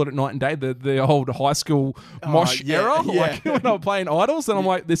they labeled it at Night and Day? The old high school mosh era? yeah. Like when I was playing Idols, and I'm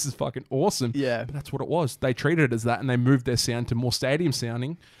like, this is fucking awesome. Yeah. But that's what it was. They treated it as that, and they moved their sound to more stadium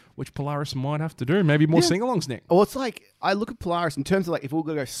sounding, which Polaris might have to do. Maybe more sing-alongs, Nick. Well, it's like, I look at Polaris in terms of like, if we're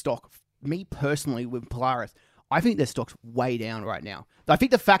going to go stock, me personally with Polaris, I think their stock's way down right now. I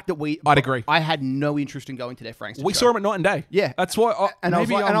think the fact that I'd agree. I had no interest in going to their Frankston We show. saw them at Night and Day. Yeah. That's why. And I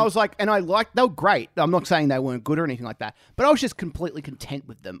liked, they were great. I'm not saying they weren't good or anything like that, but I was just completely content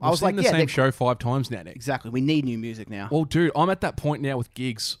with them. I was like, the same show 5 times now, Nick. Exactly. We need new music now. Well, dude, I'm at that point now with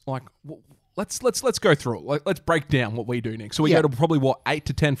gigs. Like, let's go through it. Like, let's break down what we do, Nick. So we go to probably 8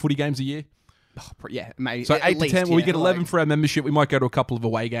 to 10 footy games a year. Yeah, maybe. So at 8 to least, 10. Well, we yeah, get 11 for our membership. We might go to a couple of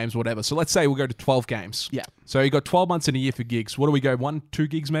away games, whatever. So let's say we'll go to 12 games. Yeah. So you got 12 months in a year for gigs. What do we go? 1-2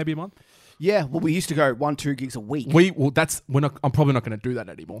 gigs maybe a month? Yeah. Well, we used to go 1-2 gigs a week. I'm probably not going to do that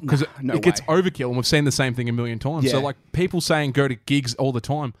anymore because it gets overkill, and we've seen the same thing a million times. Yeah. So like people saying go to gigs all the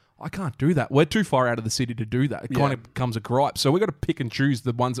time. I can't do that. We're too far out of the city to do that. It kind of becomes a gripe. So we've got to pick and choose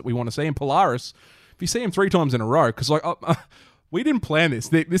the ones that we want to see. And Polaris, if you see him 3 times in a row, because like we didn't plan this.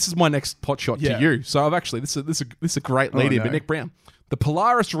 This is my next pot shot to you. So I've actually this is a great lead in. no. But Nick Brown, the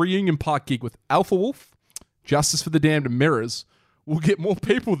Polaris Reunion Park gig with Alpha Wolf, Justice for the Damned, and Mirrors will get more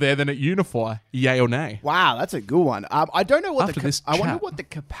people there than at Unify. Yay or nay? Wow, that's a good one. I don't know what I wonder chat. what the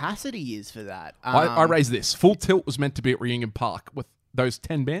capacity is for that. I raised this. Full Tilt was meant to be at Reunion Park with those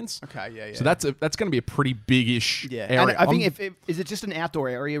 10 bands. Okay, yeah. So that's going to be a pretty big-ish area. And I think if is it just an outdoor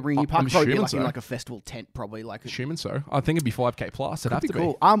area, Reunion Park? I'm Probably assuming like in so. like a festival tent, probably like. Assuming so. I think it'd be 5K plus. It'd have to be.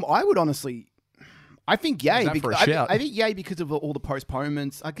 Cool. I would honestly. I think yay. that for a Because, shout? I think yay because of all the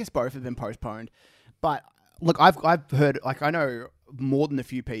postponements. I guess both have been postponed. But look, I've heard, like, I know more than a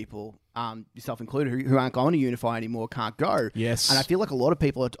few people, yourself included, who aren't going to Unify anymore, can't go. Yes. And I feel like a lot of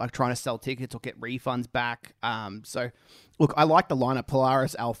people are trying to sell tickets or get refunds back. So, look, I like the lineup: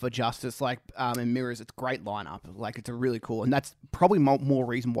 Polaris, Alpha, Justice, and Mirrors. It's a great lineup. Like, it's a really cool, and that's probably more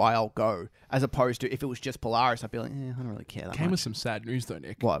reason why I'll go, as opposed to if it was just Polaris, I'd be like, I don't really care that Came much. with some sad news though,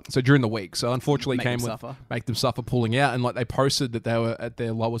 Nick. What? So during the week. So unfortunately Make them came with suffer. Make Them Suffer pulling out, and like they posted that they were at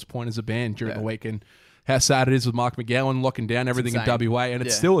their lowest point as a band during Yeah. the week, and how sad it is with Mark McGowan locking down everything in insane. WA, and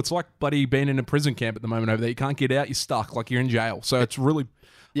it's Yeah. it's like bloody being in a prison camp at the moment over there. You can't get out, you're stuck, like you're in jail. So it's really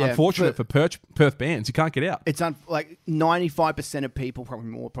unfortunate for Perth bands. You can't get out. It's like 95% of people,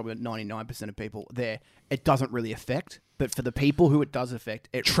 probably 99% of people there, it doesn't really affect. But for the people who it does affect,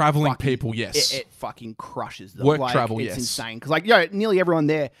 it Traveling people, yes. it fucking crushes them. Work travel, it's yes. insane because nearly everyone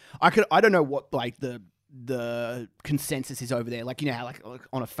there. I don't know what like the consensus is over there. Like, you know how like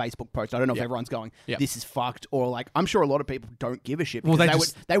on a Facebook post, I don't know if everyone's going, this is fucked, or like I'm sure a lot of people don't give a shit because Well,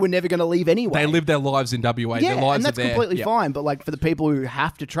 they were never going to leave anyway. They live their lives in WA. Yeah, their lives and that's are there. completely fine. But like for the people who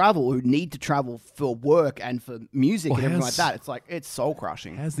have to travel, who need to travel for work and for music and everything like that, it's like it's soul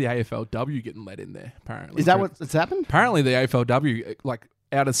crushing. How's the AFLW getting let in there? Apparently, Is that what's happened? Apparently, the AFLW, like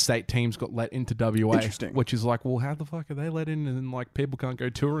out-of-state teams got let into WA. Interesting. Which is like, well, how the fuck are they let in? And then, like, people can't go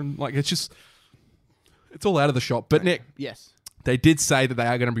tour. And, like, it's all out of the shop. But, Nick, Yes. they did say that they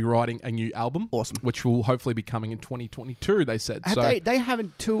are going to be writing a new album. Awesome. Which will hopefully be coming in 2022, they said. They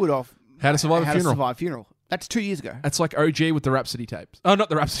haven't toured off How to Survive a Funeral. Survive a Funeral. That's 2 years ago. That's like OG with the Rhapsody tapes. Oh, not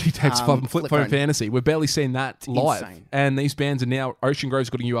the Rhapsody tapes, Flip Flip Phone Phone. Fantasy. We've barely seen that live. insane. And these bands are now, Ocean Grove's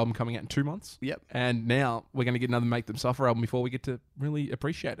got a new album coming out in 2 months. Yep. And now we're going to get another Make Them Suffer album before we get to really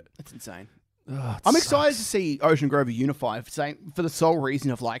appreciate it. That's insane. Oh, it I'm sucks. excited to see Ocean Grove unify for the sole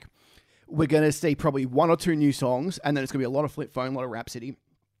reason of like we're going to see probably 1 or 2 new songs, and then it's going to be a lot of Flip Phone, a lot of Rhapsody.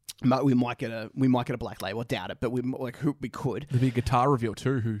 We might get a Black Label. I doubt it, but we could. There'll be a guitar reveal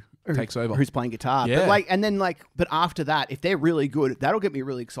too who takes over. Who's playing guitar? Yeah. But after that, if they're really good, that'll get me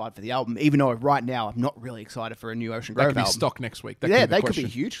really excited for the album. Even though right now I'm not really excited for a new Ocean That Grove could be album. stock next week. They could be a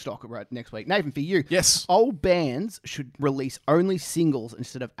huge stock right next week. Nathan, for you, Yes. old bands should release only singles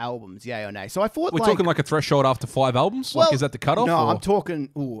instead of albums. Yay or nay? So I thought We're talking like a threshold after 5 albums? well, Like, is that the cutoff? No, or? I'm talking.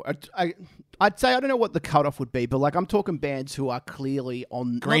 I'd say I don't know what the cutoff would be, but like I'm talking bands who are clearly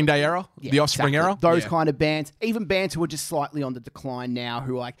on Green Day era? Yeah, The Offspring exactly. era? Those Yeah. kind of bands, even bands who are just slightly on the decline now,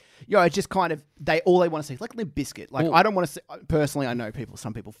 who are like, it's just kind of all they want to see, like Limp Bizkit. Like Ooh. I don't want to see personally. I know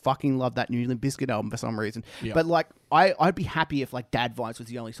some people fucking love that new Limp Bizkit album for some reason, Yeah. but like I'd be happy if like Dad Vibes was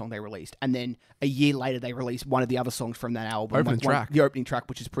the only song they released, and then a year later they released one of the other songs from that album, Opening track. the opening track,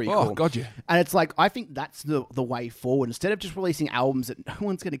 which is pretty Oh, cool. God, yeah. And it's like I think that's the way forward. Instead of just releasing albums that no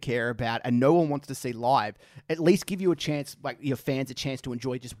one's going to care about and no one wants to see live, at least give you a chance, like your fans, a chance to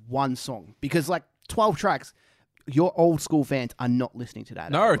enjoy just one song. Because like 12 tracks, your old school fans are not listening to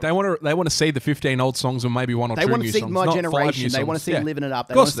that. No, album. they want to see the 15 old songs or maybe 1 or 2 They want new to see songs. My not 5 Generation. new They want to songs. see Yeah. Living It Up.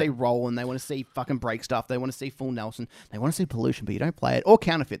 They Of want course to see Rollin'. They want to see fucking Break Stuff. They want to see Full Nelson. They want to see Pollution, but you don't play it. Or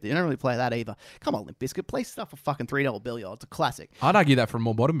Counterfeit. You don't really play that either. Come on, Limp Bizkit. Play stuff for fucking $3 bill, y'all. It's a classic. I'd argue that for a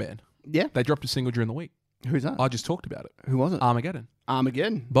more modern band. Yeah. They dropped a single during the week. Who's that? I just talked about it. Who was it? Armageddon.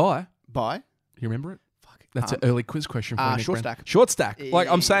 Armageddon. Bye. Bye. You remember it? Fuck. That's an early quiz question for Nick Short Brown. Stack. Short Stack. Like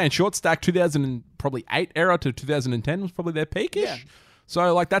I'm saying, Short Stack 2008 era to 2010 was probably their peak-ish. Yeah.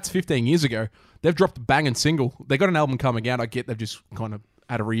 So like that's 15 years ago. They've dropped a banging single. They got an album coming out. I get they've just kind of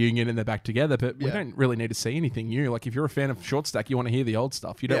had a reunion and they're back together, but we Yeah. don't really need to see anything new. Like if you're a fan of Short Stack, you want to hear the old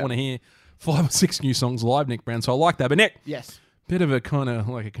stuff. You don't Yeah. want to hear 5 or 6 new songs live, Nick Brown. So I like that. But Nick, Yes. bit of a kind of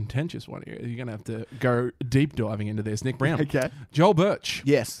like a contentious one here. You're going to have to go deep diving into this. Nick Brown. Okay. Joel Birch.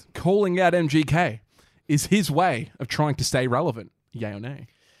 Yes. Calling out MGK is his way of trying to stay relevant. Yay or nay?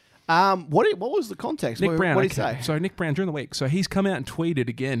 What was the context? Nick Brown. What did he okay. say? So Nick Brown during the week. So he's come out and tweeted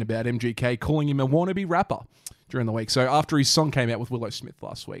again about MGK, calling him a wannabe rapper during the week. So after his song came out with Willow Smith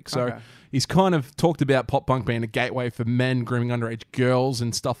last week. So Okay. he's kind of talked about pop punk being a gateway for men grooming underage girls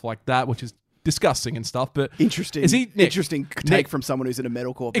and stuff like that, which is disgusting and stuff. But Interesting. Is he Nick, Interesting take Nick- from someone who's in a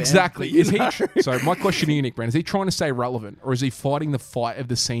metalcore band. Exactly. but, you Is he? know. So my question to you, Nick Brown, is he trying to stay relevant, or is he fighting the fight of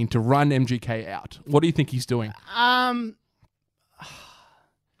the scene to run MGK out? What do you think he's doing?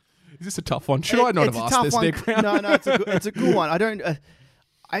 Is this a tough one? Should I not it's have a asked tough this, one. Nick Brown? No, it's a good one.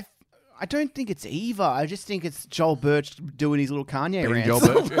 I don't think it's either. I just think it's Joel Birch doing his little Kanye Being rant. Joel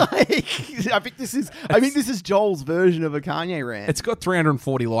Birch, yeah. I think this is Joel's version of a Kanye rant. It's got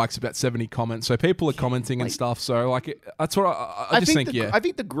 340 likes, about 70 comments, so people are commenting and stuff. So like, that's what I just think. I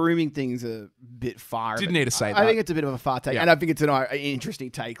think the grooming thing's a bit far. Didn't need to say I that. think it's a bit of a far take, Yeah. and I think it's an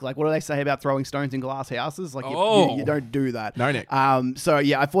interesting take. Like, what do they say about throwing stones in glass houses? Like, you don't do that. No, Nick. So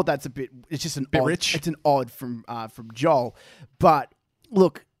yeah, I thought that's a bit. It's just an Bit odd, rich. It's an odd from Joel, but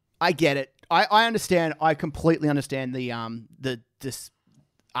look, I get it. I understand. I completely understand the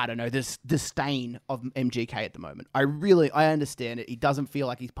disdain of MGK at the moment. I understand it. He doesn't feel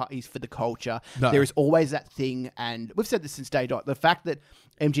like he's for the culture. No. There is always that thing, and we've said this since day dot. The fact that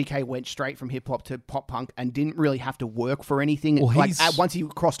MGK went straight from hip hop to pop punk and didn't really have to work for anything. Well, like once he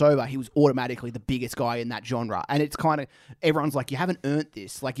crossed over, he was automatically the biggest guy in that genre. And it's kind of everyone's like, you haven't earned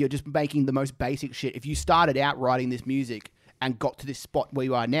this. Like, you're just making the most basic shit. If you started out writing this music and got to this spot where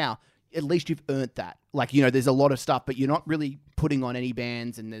you are now, at least you've earned that. Like, there's a lot of stuff, but you're not really putting on any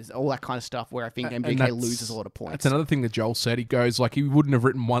bands, and there's all that kind of stuff where I think MGK loses a lot of points. That's another thing that Joel said. He goes, like, he wouldn't have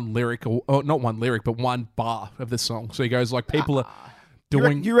written one lyric, or not one lyric, but one bar of the song. So he goes, like, people are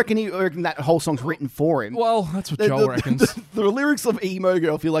doing... You reckon that whole song's written for him? Well, that's what Joel reckons. The lyrics of Emo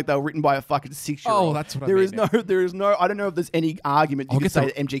Girl feel like they were written by a fucking 6-year-old. Oh, that's what I There mean, is no, I don't know if there's any argument you I'll could get say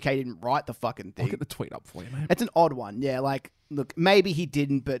the- that MGK didn't write the fucking thing. I'll get the tweet up for you, man. It's an odd one, yeah. Like, look, maybe he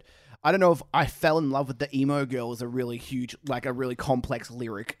didn't, but I don't know if I fell in love with the Emo Girl as a really huge, like a really complex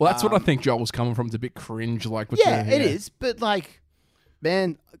lyric. Well, that's what I think Joel was coming from. It's a bit cringe, like with Yeah, the, it is, but like,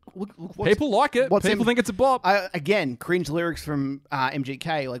 man, look what's, People like it. People think it's a bop. Again, cringe lyrics from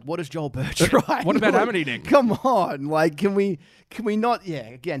MGK. Like, what does Joel Birch write? What about Amity, Nick? Come on, like, can we not? Yeah,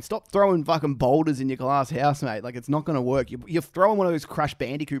 again, stop throwing fucking boulders in your glass house, mate. Like, it's not going to work. You're throwing one of those Crash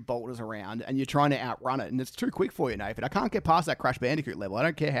Bandicoot boulders around, and you're trying to outrun it, and it's too quick for you, Nathan. I can't get past that Crash Bandicoot level. I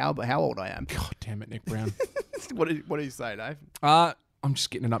don't care how old I am. God damn it, Nick Brown. What do you say, Dave? I'm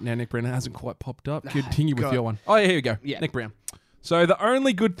just getting it up now, Nick Brown. It hasn't quite popped up. Continue with God. your one. Oh, yeah, here we go. Yeah. Nick Brown. So the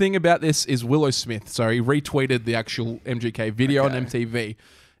only good thing about this is Willow Smith. So he retweeted the actual MGK video on MTV.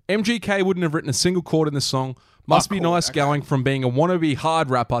 MGK wouldn't have written a single chord in the song. Must be cool. nice going from being a wannabe hard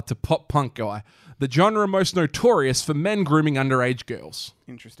rapper to pop punk guy. The genre most notorious for men grooming underage girls.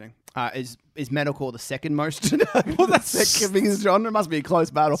 Interesting. Is metalcore the second most? Well, that's second biggest genre. It must be a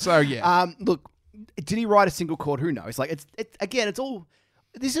close battle. So, yeah. Look, did he write a single chord? Who knows? Like, it's all.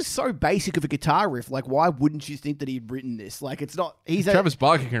 This is so basic of a guitar riff. Like, why wouldn't you think that he'd written this? Like, it's not. Travis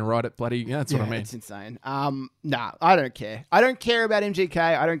Barker can write it, bloody. Yeah, that's what I mean. It's insane. Nah, I don't care. I don't care about MGK.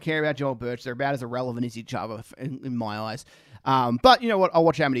 I don't care about Joel Birch. They're about as irrelevant as each other in my eyes. But you know what? I'll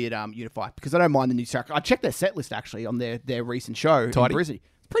watch Amity at Unify because I don't mind the new track. I checked their set list actually on their recent show in Brisbane.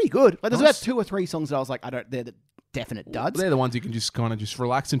 It's pretty good. Like, there's about 2 or 3 songs that I was like, they're the definite duds. They're the ones you can just kind of just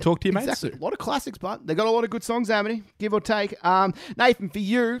relax and talk to your mates. Exactly. A lot of classics, but they got a lot of good songs, Amity, give or take. Nathan, for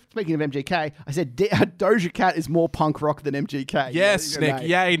you, speaking of MGK, I said Doja Cat is more punk rock than MGK. Yes, Nick.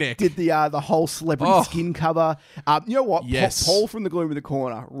 Yay, Nick. Did the whole celebrity skin cover. You know what? Yes. Paul from the Gloom of the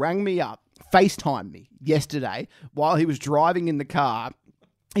Corner rang me up, FaceTimed me yesterday while he was driving in the car.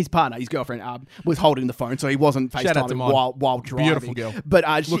 His partner, his girlfriend, was holding the phone, so he wasn't FaceTiming while driving. Beautiful girl. But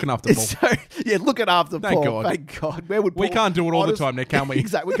looking after Paul. So, yeah, looking after Thank Paul. God. Thank God. Where would Paul, We can't do it all the time, Nick, can we?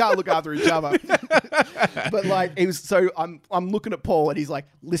 Exactly. We can't look after each other. But like, he was so. I'm looking at Paul, and he's like,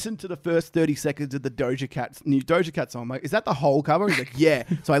 listen to the first 30 seconds of the new Doja Cat song. I'm like, is that the whole cover? He's like, yeah.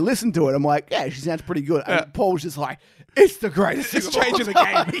 So I listened to it. I'm like, yeah, she sounds pretty good. And Paul's just like, it's the greatest. It's changing the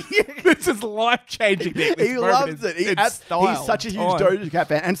game. This is life changing. He loves it. He's such a huge Doja Cat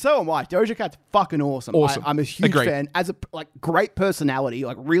fan, and so am I. Doja Cat's fucking awesome. I'm a huge fan. As a great personality,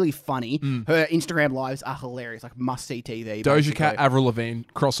 like really funny. Her Instagram lives are hilarious. Like must see TV. Doja Cat, Avril Lavigne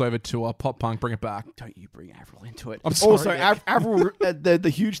crossover tour, pop punk, bring it back. Don't you bring Avril into it? I'm sorry, also, Nick. Avril. The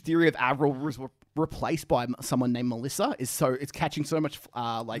huge theory of Avril was replaced by someone named Melissa it's catching so much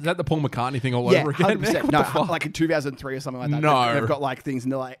like. Is that the Paul McCartney thing all yeah, over again? 100%. No, like in 2003 or something like that. No. They've got like things,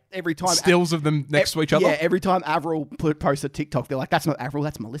 and they're like every time Stills of them next to each other. Yeah, every time Avril posts a TikTok, they're like, "That's not Avril,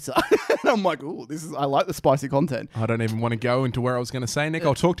 that's Melissa." And I'm like, "Oh, I like the spicy content." I don't even want to go into where I was going to say, Nick.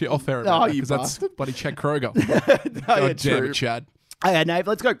 I'll talk to you off air about that, because that's bloody Chad Kroger. God damn it, Chad. Hey, Nave,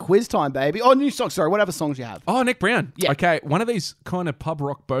 let's go quiz time, baby. Oh, new songs. Sorry, what other songs you have? Oh, Nick Brown. Yeah. Okay, one of these kind of pub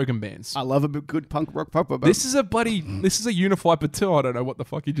rock bogan bands. I love a good punk rock pop. This is a Unify Patil. I don't know what the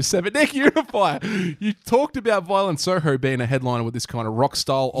fuck you just said, but Nick, Unify. You talked about Violent Soho being a headliner with this kind of rock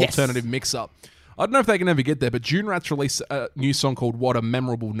style alternative mix up. I don't know if they can ever get there, but June Rats released a new song called What a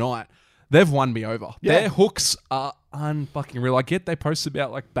Memorable Night. They've won me over. Yeah. Their hooks are unfucking real. I get they post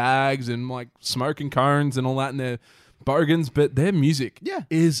about like bags and like smoking cones and all that in their bogans, but their music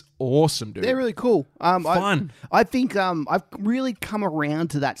is awesome, dude. They're really cool. Fun. I think I've really come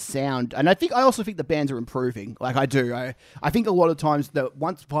around to that sound, and I also think the bands are improving. Like I do. I think a lot of times that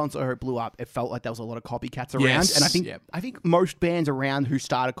once Violent Soho blew up, it felt like there was a lot of copycats around, and I think most bands around who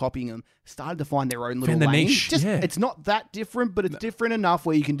started copying them started to find their own little lane. Niche. It's not that different, but it's different enough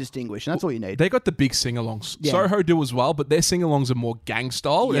where you can distinguish, and that's all you need. They got the big sing-alongs. Yeah. Soho do as well, but their sing-alongs are more gang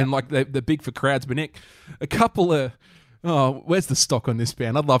style, and like they're big for crowds. But Nick, a couple of... Oh, where's the stock on this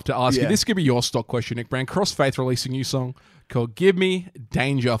band? I'd love to ask you. This could be your stock question, Nick Brown. Crossfaith released a new song called Give Me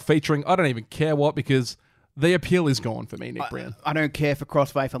Danger, featuring I don't even care what, because the appeal is gone for me, Nick Brown. I don't care for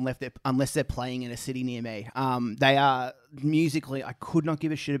Crossfaith unless they're playing in a city near me. They are musically, I could not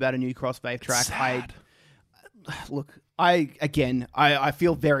give a shit about a new Crossfaith track. Sad. I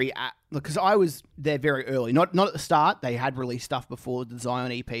feel very because I was there very early. Not at the start. They had released stuff before the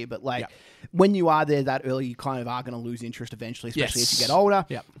Zion EP, but when you are there that early, you kind of are going to lose interest eventually, especially as you get older.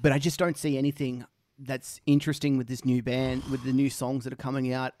 Yep. But I just don't see anything that's interesting with this new band, with the new songs that are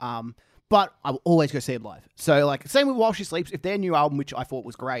coming out. But I will always go see them live. So, like, same with While She Sleeps. If their new album, which I thought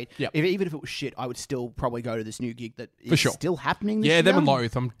was great, even if it was shit, I would still probably go to this new gig that is still happening this year. Yeah, them and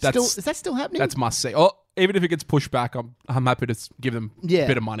Loath. Is that still happening? That's must see. Oh, even if it gets pushed back, I'm happy to give them a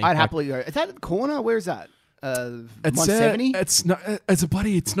bit of money. I'd happily go. Is that at the corner? Where is that? It's 170. It's not. It's a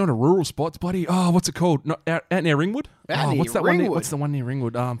bloody. It's not a rural spot. It's bloody. Oh, what's it called? Not out near Ringwood. Out near what's that one? Ringwood? What's the one near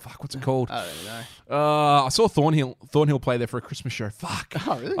Ringwood? Fuck. What's it called? I don't know. I saw Thornhill play there for a Christmas show. Fuck.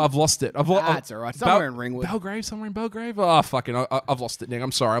 Oh, really? I've lost it. That's all right. Somewhere in Ringwood. Somewhere in Belgrave. Oh, fucking. I've lost it, Nick.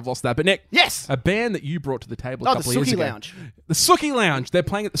 I'm sorry. I've lost that. But Nick. Yes. A band that you brought to the table a Oh, couple the of years Suki ago. Lounge. The Suki Lounge. They're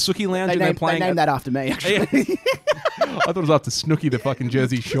playing at the Suki Lounge. They named that after me, actually. I thought it was after Snooky, the fucking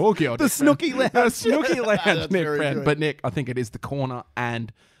Jersey Shore girl. The Snooki Lounge. The Snooki Lounge, That's Nick, very friend. good. But Nick, I think it is the Corner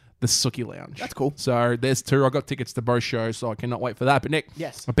and the Suki Lounge. That's cool. So there's two. I got tickets to both shows, so I cannot wait for that. But Nick,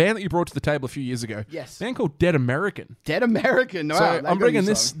 Yes. a band that you brought to the table a few years ago. Yes. A band called Dead American. Dead American. Wow, So they I'm got bringing you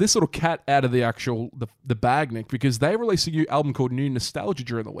this some. little cat out of the bag, Nick, because they released a new album called New Nostalgia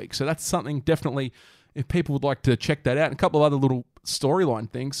during the week. So that's something definitely, if people would like to check that out. And a couple of other little storyline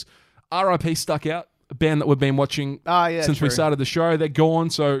things. R.I.P. Stuck Out, a band that we've been watching since we true. started the show. They're gone,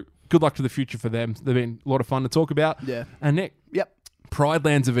 so good luck to the future for them. They've been a lot of fun to talk about. Yeah. And Nick, Yep. Pride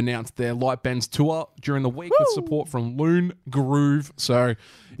Lands have announced their Light Bends tour during the week with support from Loon Groove. So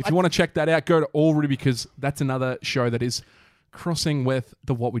if you want to check that out, go to Already, because that's another show that is crossing with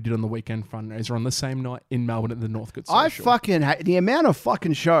the What We Did on the Weekend fundraiser on the same night in Melbourne at the Northcote Social. I fucking hate the amount of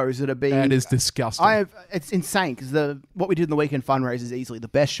fucking shows that are being. That is disgusting. It's insane because What We Did in the Weekend fundraiser is easily the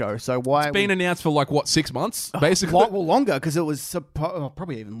best show. So why? It's been announced for 6 months, basically. longer because it was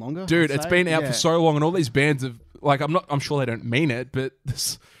probably even longer. Dude, I'd it's say. been out Yeah. for so long, and all these bands have I'm sure they don't mean it, but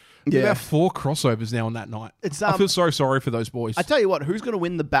there's Yeah. about 4 crossovers now on that night. It's, I feel so sorry for those boys. I tell you what, who's going to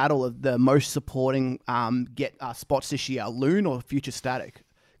win the battle of the most supporting spots this year, Loon or Future Static?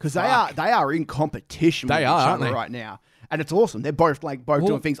 Because they are in competition with They each are, aren't other they? right now. And it's awesome. They're both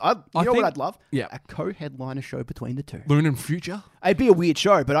doing things. I You know think- what I'd love? Yeah. A co-headliner show between the two. Loon and Future? It'd be a weird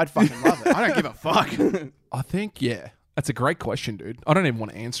show, but I'd fucking love it. I don't give a fuck. I think, yeah. That's a great question, dude. I don't even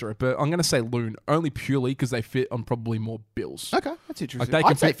want to answer it, but I'm going to say Loon only purely because they fit on probably more bills. Okay, that's interesting. they can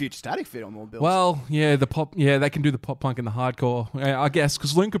I'd say fit- Future Static fit on more bills. Well, yeah, they can do the pop punk and the hardcore, I guess,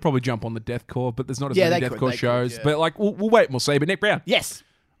 because Loon could probably jump on the deathcore, but there's not as Yeah, many they could, deathcore they shows. could, yeah. But we'll wait and we'll see. But Nick Brown, yes.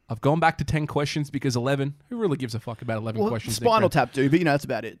 I've gone back to 10 questions because 11. Who really gives a fuck about 11 Well, questions? Nick Spinal Brown? Tap do, but that's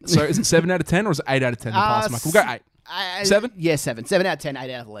about it. So is it 7 out of 10 or is it 8 out of 10 to pass, Mike? We'll go 8. 7? Yeah, 7. 7 out of 10,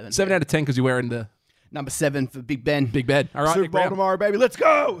 8 out of 11. 7 out of 10 because you're wearing the Number 7 for Big Ben. Big Ben. All right, Super Nick Bowl Brown. tomorrow, baby. Let's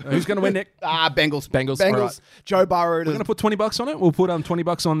go. Who's going to win, Nick? Bengals. Bengals, all right. Joe Burrow. We're going to put $20 on it. We'll put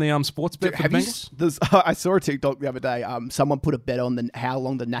 $20 on the sports bet for the Bengals. I saw a TikTok the other day. Someone put a bet on how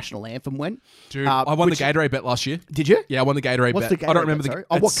long the national anthem went. Dude, I won the Gatorade bet last year. Did you? Yeah, I won the Gatorade What's bet. the I don't Gatorade remember bet, the. sorry?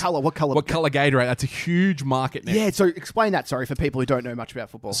 Oh, what colour? What colour? What colour Gatorade? That's a huge market now. Yeah, so explain that, sorry, for people who don't know much about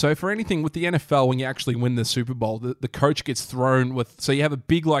football. So for anything with the NFL, when you actually win the Super Bowl, the coach gets thrown with. So you have a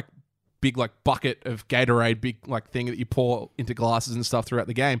big bucket of Gatorade, big thing that you pour into glasses and stuff throughout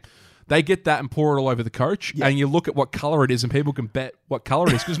the game. They get that and pour it all over the coach, and you look at what color it is, and people can bet what color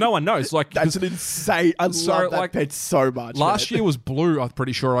it is because no one knows. That's an insane. I love that bet so much. Last year was blue. I'm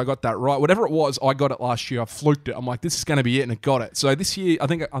pretty sure I got that right. Whatever it was, I got it last year. I fluked it. I'm like, this is going to be it, and it got it. So this year, I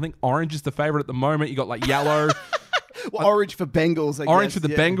think orange is the favorite at the moment. You got yellow. Well, orange for Bengals, I Orange guess, for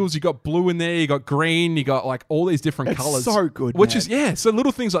the yeah. Bengals. You got blue in there. You got green. You got all these different It's colors. so good, Which man. is so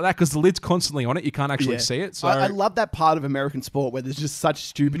little things like that because the lid's constantly on it. You can't actually see it. So I love that part of American sport where there's just such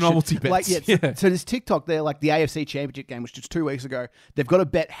stupid Novelty shit. bets. So there's TikTok there, the AFC Championship game, which was 2 weeks ago. They've got to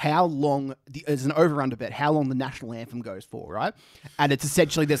bet how long there's an over/under bet how long the national anthem goes for, right? And it's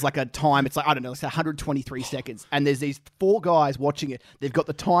essentially there's a time. It's I don't know, it's 123 seconds, and there's these 4 guys watching it. They've got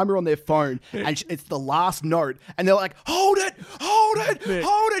the timer on their phone, and it's the last note, and they're like, hold it. And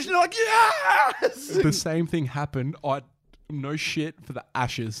they're like, yes. the same thing happened. No shit for the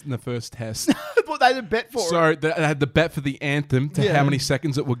Ashes in the first test. What they had a bet for. So they had the bet for the anthem to how many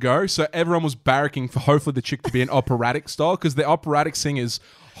seconds it would go. So everyone was barracking for hopefully the chick to be an operatic style because the operatic singers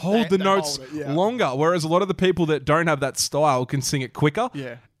hold the notes hold it, yeah. longer, whereas a lot of the people that don't have that style can sing it quicker.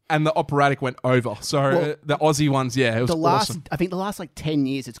 Yeah. And the operatic went over. So the Aussie ones, it was awesome. I think the last 10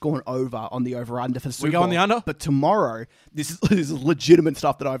 years, it's gone over on the over/under for the Super go on Bowl. the under? But tomorrow, this is legitimate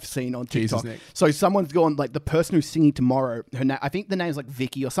stuff that I've seen on TikTok. Jesus, Nick. So someone's gone, the person who's singing tomorrow, I think the name's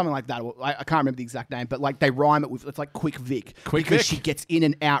Vicky or something like that. I can't remember the exact name, but they rhyme it with, it's Quick Vic. Quick because Vic. she gets in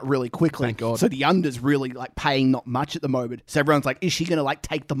and out really quickly. Thank God. So the under's really paying not much at the moment. So everyone's is she going to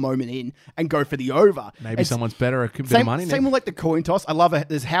take the moment in and go for the over? Maybe someone's better at a bit Same, of money. same Nick. with the coin toss. I love it.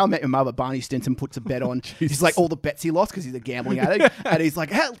 There's How I Met Your Mother. Barney Stinson puts a bet on. He's all the bets he lost because he's a gambling addict. And he's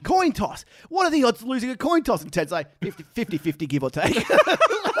like, hell, coin toss. What are the odds of losing a coin toss? And Ted's like, 50-50 give or take.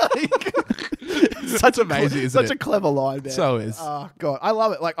 Such amazing, isn't such it? a clever line, man. So is. Oh, God. I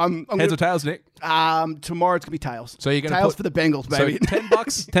love it. I'm Heads gonna, or tails, Nick? tomorrow it's going to be tails. So you're gonna Tails put- for the Bengals, So baby.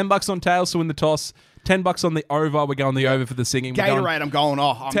 $10 on tails to win the toss, $10 on the over. We're going the over for the singing. We're going Gatorade, I'm going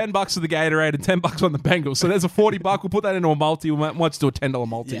off. $10 for the Gatorade and $10 on the Bengals. So there's a $40. We'll put that into a multi. We might just do a $10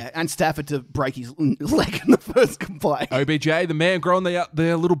 multi. Yeah, and Stafford to break his leg in the first play. OBJ, the man growing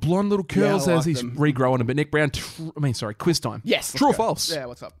their little blonde little curls I as like he's them. regrowing them. But Nick Brown, quiz time. Yes, True or let's go. false? Yeah,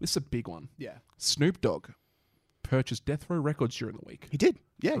 what's up? This is a big one. Yeah. Snoop Dogg purchased Death Row Records during the week. He did.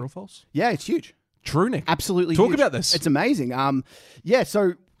 Yeah. True or false? Yeah, it's huge. True, Nick. Absolutely Talk huge. about this. It's amazing. Yeah,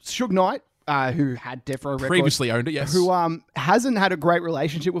 so Suge Knight, who had Death Row Records, Previously owned it, yes. who hasn't had a great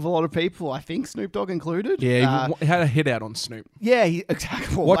relationship with a lot of people, I think Snoop Dogg included. Yeah, he had a hit out on Snoop. Yeah,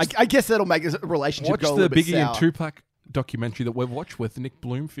 exactly. Well, Watch- I guess that'll make a relationship Watch go a the little bit Biggie and sour. Tupac documentary that we've watched with Nick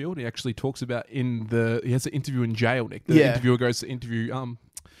Bloomfield. He actually talks about he has an interview in jail, Nick. The Yeah. interviewer goes to interview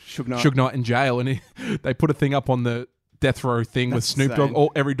Suge Knight. Suge Knight in jail, and they put a thing up on the Death Row thing with That's Snoop Dogg. insane.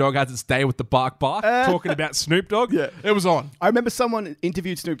 Every dog has its day with the bark, talking about Snoop Dogg. Yeah. It was on. I remember someone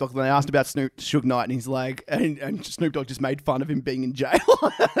interviewed Snoop Dogg and they asked about Suge Knight, and he's like, and Snoop Dogg just made fun of him being in jail.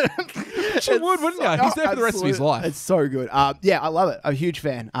 You would, wouldn't you? He's there for the rest of his life. It's so good. Yeah, I love it. I'm a huge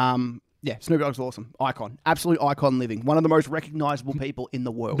fan. Yeah, Snoop Dogg's awesome. Icon. Absolute icon living. One of the most recognizable people in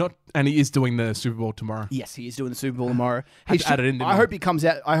the world. And he is doing the Super Bowl tomorrow. Yes, he is doing the Super Bowl tomorrow. Had to add it in, didn't I I? hope he comes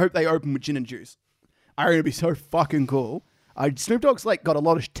out. I hope they open with gin and juice. I reckon it'd be so fucking cool. Snoop Dogg's got a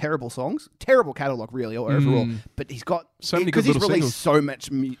lot of terrible songs, terrible catalog really overall, but he's got So many because good he's little released so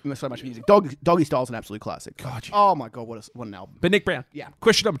much music. Doggy Style's an absolute classic. God, yeah. Oh my god, what an album! But Nick Brown. Yeah.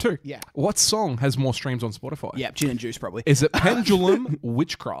 Question number 2. Yeah. What song has more streams on Spotify? Yeah, gin and juice probably. Is it Pendulum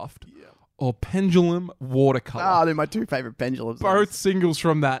Witchcraft or Pendulum Watercolor? Ah, they're my two favorite pendulums. Both singles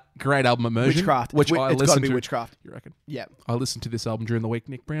from that great album Immersion. Witchcraft. Which It's I gotta listened be to. Witchcraft. You reckon? Yeah, I listened to this album during the week,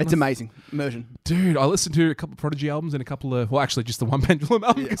 Nick Brown. it's amazing. Immersion. Dude, I listened to a couple of Prodigy albums and a couple of, well, actually just the one Pendulum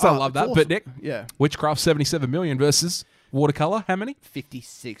album because I Oh, love it's that. awesome. But Nick, Yeah, Witchcraft 77 million versus Watercolor, how many?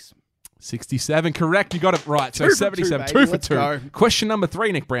 56. 67, correct. You got it right. So Two for 77, two, 2 baby. for Let's 2. go. Question number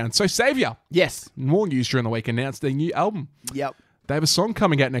 3, Nick Brown. So Savior, Yes. more news during the week, announced their new album. Yep. They have a song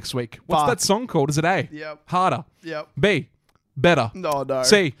coming out next week. What's Fuck. that song called? Is it A? Yep. Harder. Yep. B? Better. No.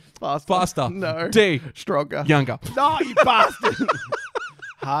 C? Faster. No. D? Stronger. Younger. No, you bastard.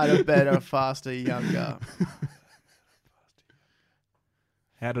 Harder, better, faster, younger.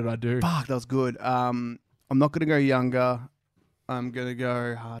 How did I do? Fuck, that was good. I'm not gonna go younger. I'm gonna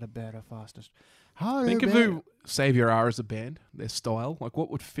go harder, better, faster. Harder, Think of better. who Savior are as a band, their style. Like, what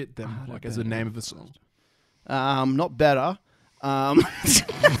would fit them, as a name of a song? Not better. Oh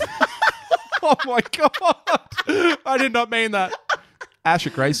my God. I did not mean that. Ash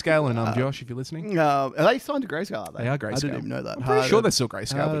at Grayscale and Josh, if you're listening. Are they signed to Grayscale? Are they? They are I Grayscale. didn't even know that. I'm pretty sure they're still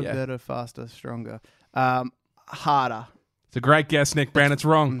Grayscale, harder, but yeah. better, faster, stronger. Harder. It's a great guess, Nick Brown. It's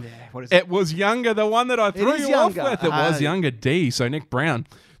wrong. Yeah, what is It was Younger, the one that I threw is you off Younger. with. It was Younger D. So, Nick Brown,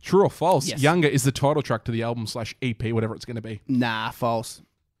 true or false? Yes. Younger is the title track to the album /EP, whatever it's going to be. Nah, false.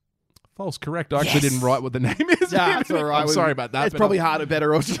 False, correct. I actually Yes. didn't write what the name is. Nah, that's all right. I'm sorry about that. It's but probably harder,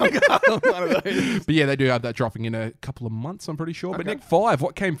 better, or stronger. One of those. But yeah, they do have that dropping in a couple of months, I'm pretty sure. But Okay. Nick, 5,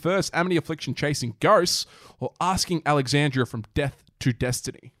 what came first? Amity Affliction Chasing Ghosts or Asking Alexandria from Death to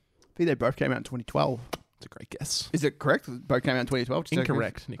Destiny? I think they both came out in 2012. It's a great guess. Is it correct? Both came out in 2012? Just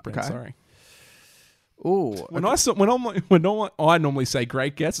Incorrect, Nick Brown, Okay. sorry. Ooh. When I normally say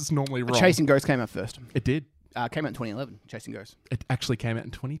great guess, it's normally wrong. Chasing Ghosts came out first. It did. Came out in 2011. Chasing Ghosts. It actually came out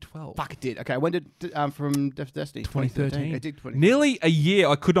in 2012. Fuck, it did. Okay, when did from Death to Destiny? 2013. It did. 2013. Nearly a year.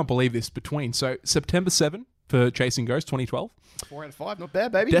 I could not believe this between. So September 7 for Chasing Ghosts, 2012. 4 out of 5. Not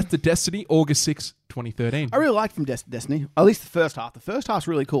bad, baby. Death to Destiny, August 6, 2013. I really liked From Death to Destiny. At least the first half. The first half's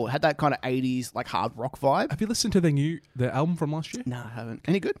really cool. It had that kind of 80s like hard rock vibe. Have you listened to their album from last year? No, I haven't.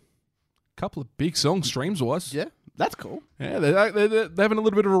 Any good? Couple of big songs, streams wise. Yeah, that's cool. Yeah, they're having a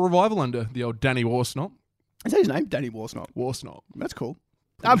little bit of a revival under the old Danny Warsnott. Is that his name? Danny Warsnott. Warsnott. That's cool.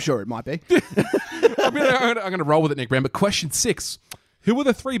 I'm sure it might be. I'm going to roll with it, Nick Brown. But question 6. Who were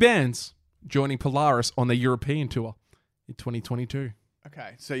the 3 bands joining Polaris on their European tour in 2022?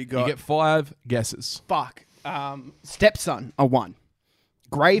 Okay, so you You got get 5 guesses. fuck. Stepson, a 1.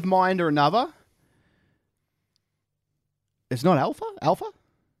 Gravemind, another. It's not Alpha? Alpha?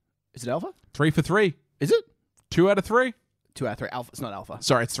 Is it Alpha? 3 for 3. Is it? 2 out of 3. 2 out of 3. Alpha. It's not Alpha.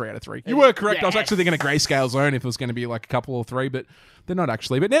 Sorry, it's 3 out of 3. You were correct. I was Yes. actually thinking a Grayscale Zone if it was going to be like a couple or 3, but they're not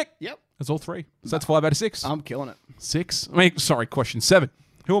actually. But Nick, Yep. that's all 3. So that's 5 out of 6. I'm killing it. 6. Sorry, question 7.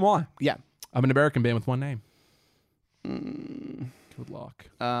 Who am I? Yeah. I'm an American band with one name. Good luck.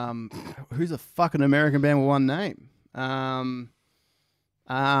 Who's a fucking American band with one name? Have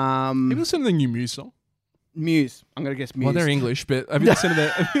you listened to the new Muse song? Muse. I'm gonna guess Muse. Well, they're English, but have you listened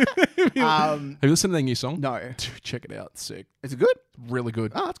to the... Have you listened to their new song? No. Dude, check it out. It's sick. Is it good? Really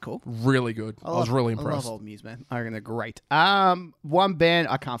good. Oh, that's cool. Really good. I was really I impressed. love old Muse, man. I reckon they're great. One band,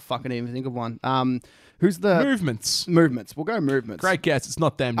 I can't fucking even think of one. Who's the... Movements. Movements. We'll go Movements. Great guess. It's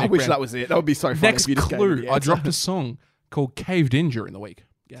not them. I Nick wish Brown. that was it. That would be so funny. Next if you just gave me clue. the I answer. dropped a song called Caved In during the week.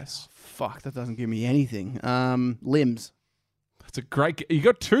 Yes. Fuck, that doesn't give me anything. Limbs. That's a great... You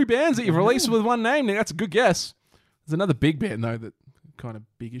got two bands that you've released with one name, Nick. That's a good guess. There's another big band, though, that kind of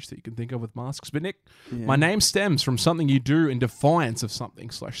biggish that you can think of with masks. But, Nick, my name stems from something you do in defiance of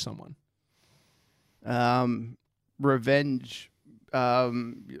something/someone. Revenge.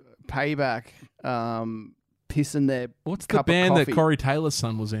 Payback. Piss in their What's the cup of band that coffee. Corey Taylor's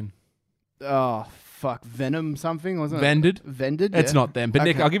son was in? Oh, fuck. Venom something, wasn't it? Vended? Vended? It's yeah. not them. But,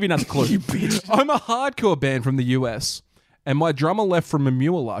 Nick, Okay. I'll give you another clue. You bitch. I'm a hardcore band from the US, and my drummer left from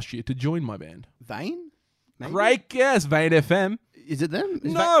Mamua last year to join my band. Vane? Maybe? Great guess, Vane FM. Is it them?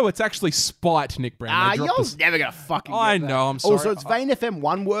 Is No, it's actually Spite, Nick Brown. They dropped you're this- never going to fucking I get that. know, I'm sorry. Also, it's Vane FM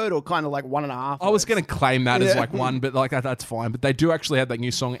one word or kind of like 1.5 I was going to claim that as Yeah. like one, but like that's fine. But they do actually have that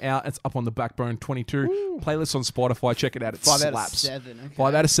new song out. It's up on the Backbone 22 playlist on Spotify. Check it out. It 5 slaps. out of 7. Okay.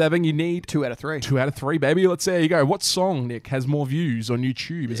 5 out of 7. You need 2 out of 3. 2 out of 3, baby. Let's see. There you go. What song, Nick, has more views on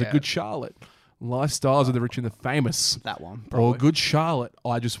YouTube? Is it Yeah. Good Charlotte? Lifestyles of the Rich and the Famous? That one. Or Probably. Good Charlotte?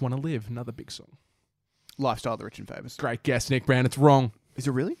 I Just Want to Live? Another big song. Lifestyle of the Rich and Famous. Great guess, Nick Brown. It's wrong. Is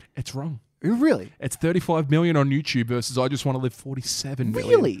it really? It's wrong. Really? It's 35 million on YouTube versus I Just Want to Live 47 million.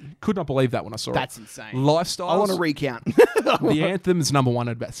 Really? Could not believe that when I saw That's it. insane. Lifestyles. I want to recount. The anthem is number one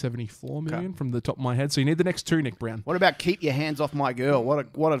at about 74 million from the top of my head. So you need the next two, Nick Brown. What about Keep Your Hands Off My Girl?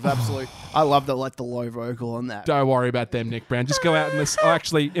 What an absolute... I love the low vocal on that. Don't worry about them, Nick Brown. Just go out and listen. Oh,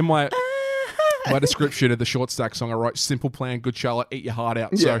 actually, in my description of the Short Stack song, I wrote Simple Plan, Good Charlotte, Eat Your Heart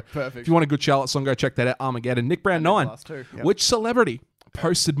Out. Yeah, So perfect. if you want a Good Charlotte song, go check that out. Armageddon. Nick Brown 9. last two, yep. Which celebrity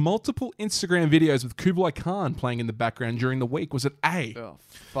posted multiple Instagram videos with Kublai Khan playing in the background during the week? Was it A, Oh,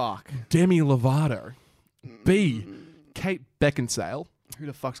 fuck. Demi Lovato, B, Kate Beckinsale, Who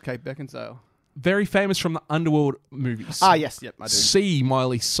the fuck's Kate Beckinsale? very famous from the Underworld movies, Ah, yes. Yep, I do. C,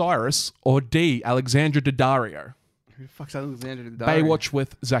 Miley Cyrus, or D, Alexandra Daddario? Who the fuck's Alexander Daddario? Baywatch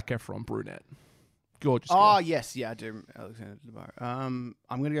with Zac Efron, brunette. Gorgeous. Oh, girl. yes. Yeah, I do. Alexander Daddario. I'm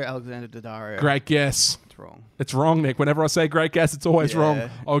going to go Alexander Daddario. Great guess. It's wrong. It's wrong, Nick. Whenever I say great guess, it's always Yeah. wrong.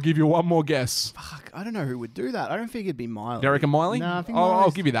 I'll give you one more guess. Fuck, I don't know who would do that. I don't think it'd be Miley. Do you reckon Miley? No, I think I'll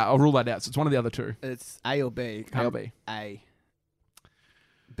Miley's- give you that. I'll rule that out. So it's one of the other two. It's A or B. A or B? A.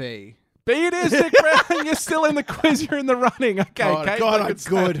 B. B it is, Nick Brown. You're still in the quiz. You're in the running. Okay, God, Kate God, I'm Beckinsale.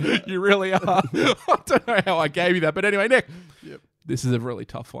 good. You really are. I don't know how I gave you that. But anyway, Nick, Yep. this is a really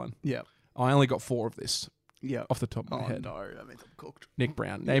tough one. Yep. I only got 4 of this Yep. off the top of my Oh, head. no. That means I'm cooked. Nick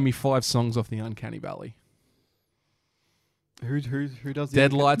Brown, name me 5 songs off the Uncanny Valley. Who does the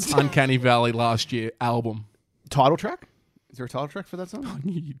Deadlights Uncanny Valley last year album. title track? Is there a title track for that song? I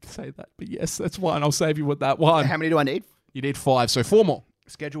knew you'd say that, but yes, that's one. I'll save you with that one. How many do I need? You need 5, so 4 more.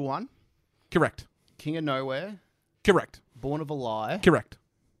 Schedule 1. Correct. King of Nowhere. Correct. Born of a Lie. Correct.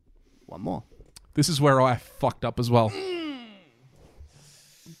 One more. This is where I fucked up as well.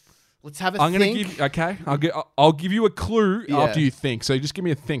 Let's have a I'm going to think. give you, okay, I'll give you a clue Yeah. after you think. So just give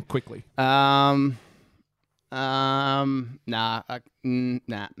me a think quickly. Nah.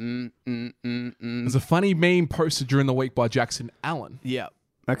 There's a funny meme posted during the week by Jackson Allen Yeah.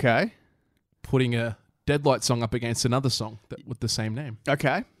 Okay. putting a Deadlight song up against another song with the same name.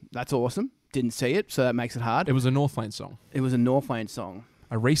 Okay. That's awesome. Didn't see it, so that makes it hard. It was a Northlane song, It was a Northlane song.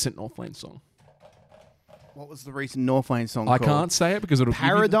 a recent Northlane song. What was the recent Northlane song I called? can't say it because it'll give you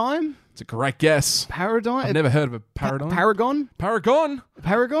Paradigm? it's a great guess. Paradigm? I've never heard of a Paradigm. Paragon? Paragon?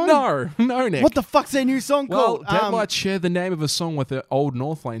 Paragon? No, Nick. What the fuck's their new song Well, called? Deadlight share the name of a song with an old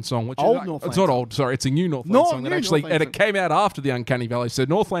Northlane song, which Old is, Northlane it's not song. old. Sorry, it's a new Northlane No, song that new actually, Northlane and song. it came out after the Uncanny Valley. So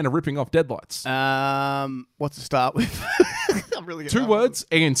Northlane are ripping off Deadlights. What's it start with? I'm really 2 words,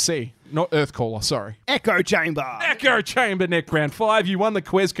 ENC, not Earthcaller. Sorry, Echo Chamber. Echo Chamber. Nick Brown 5. You won the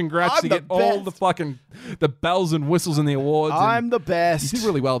quiz. Congrats! I'm You the get all best. the fucking the bells and whistles and the awards. and I'm the best. you did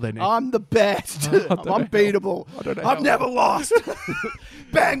really well there, Nick. I'm the best. I'm know unbeatable. don't know I've how. never lost.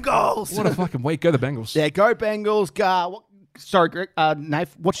 Bengals. What a fucking week. Go the Bengals. Yeah, go Bengals. Go. Sorry, Greg.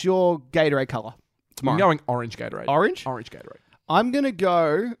 Nath, what's your Gatorade color I'm tomorrow? going orange Gatorade. Orange? Orange Gatorade. I'm gonna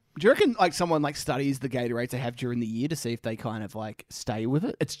go. Do you reckon like someone like studies the Gatorades they have during the year to see if they kind of like stay with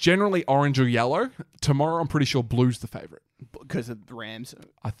it? It's generally orange or yellow. Tomorrow, I'm pretty sure blue's the favorite. Because of the Rams.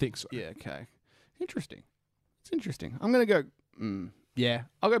 I think so. Yeah. Okay. Interesting. It's interesting. I'm gonna go. Yeah,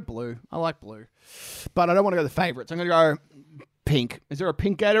 I'll go blue. I like blue, but I don't want to go the favorites. I'm gonna go pink. Is there a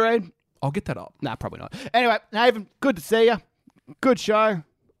pink Gatorade? I'll get that up. Nah, probably not. Anyway, Nathan, good to see you. Good show.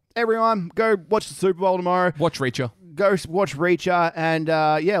 everyone, go watch the Super Bowl tomorrow. Watch Reacher. Go watch Reacher, and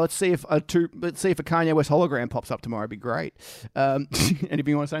let's see if a Kanye West hologram pops up tomorrow. It'd be great. Anything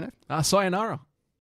you want to say, Nate? Sayonara.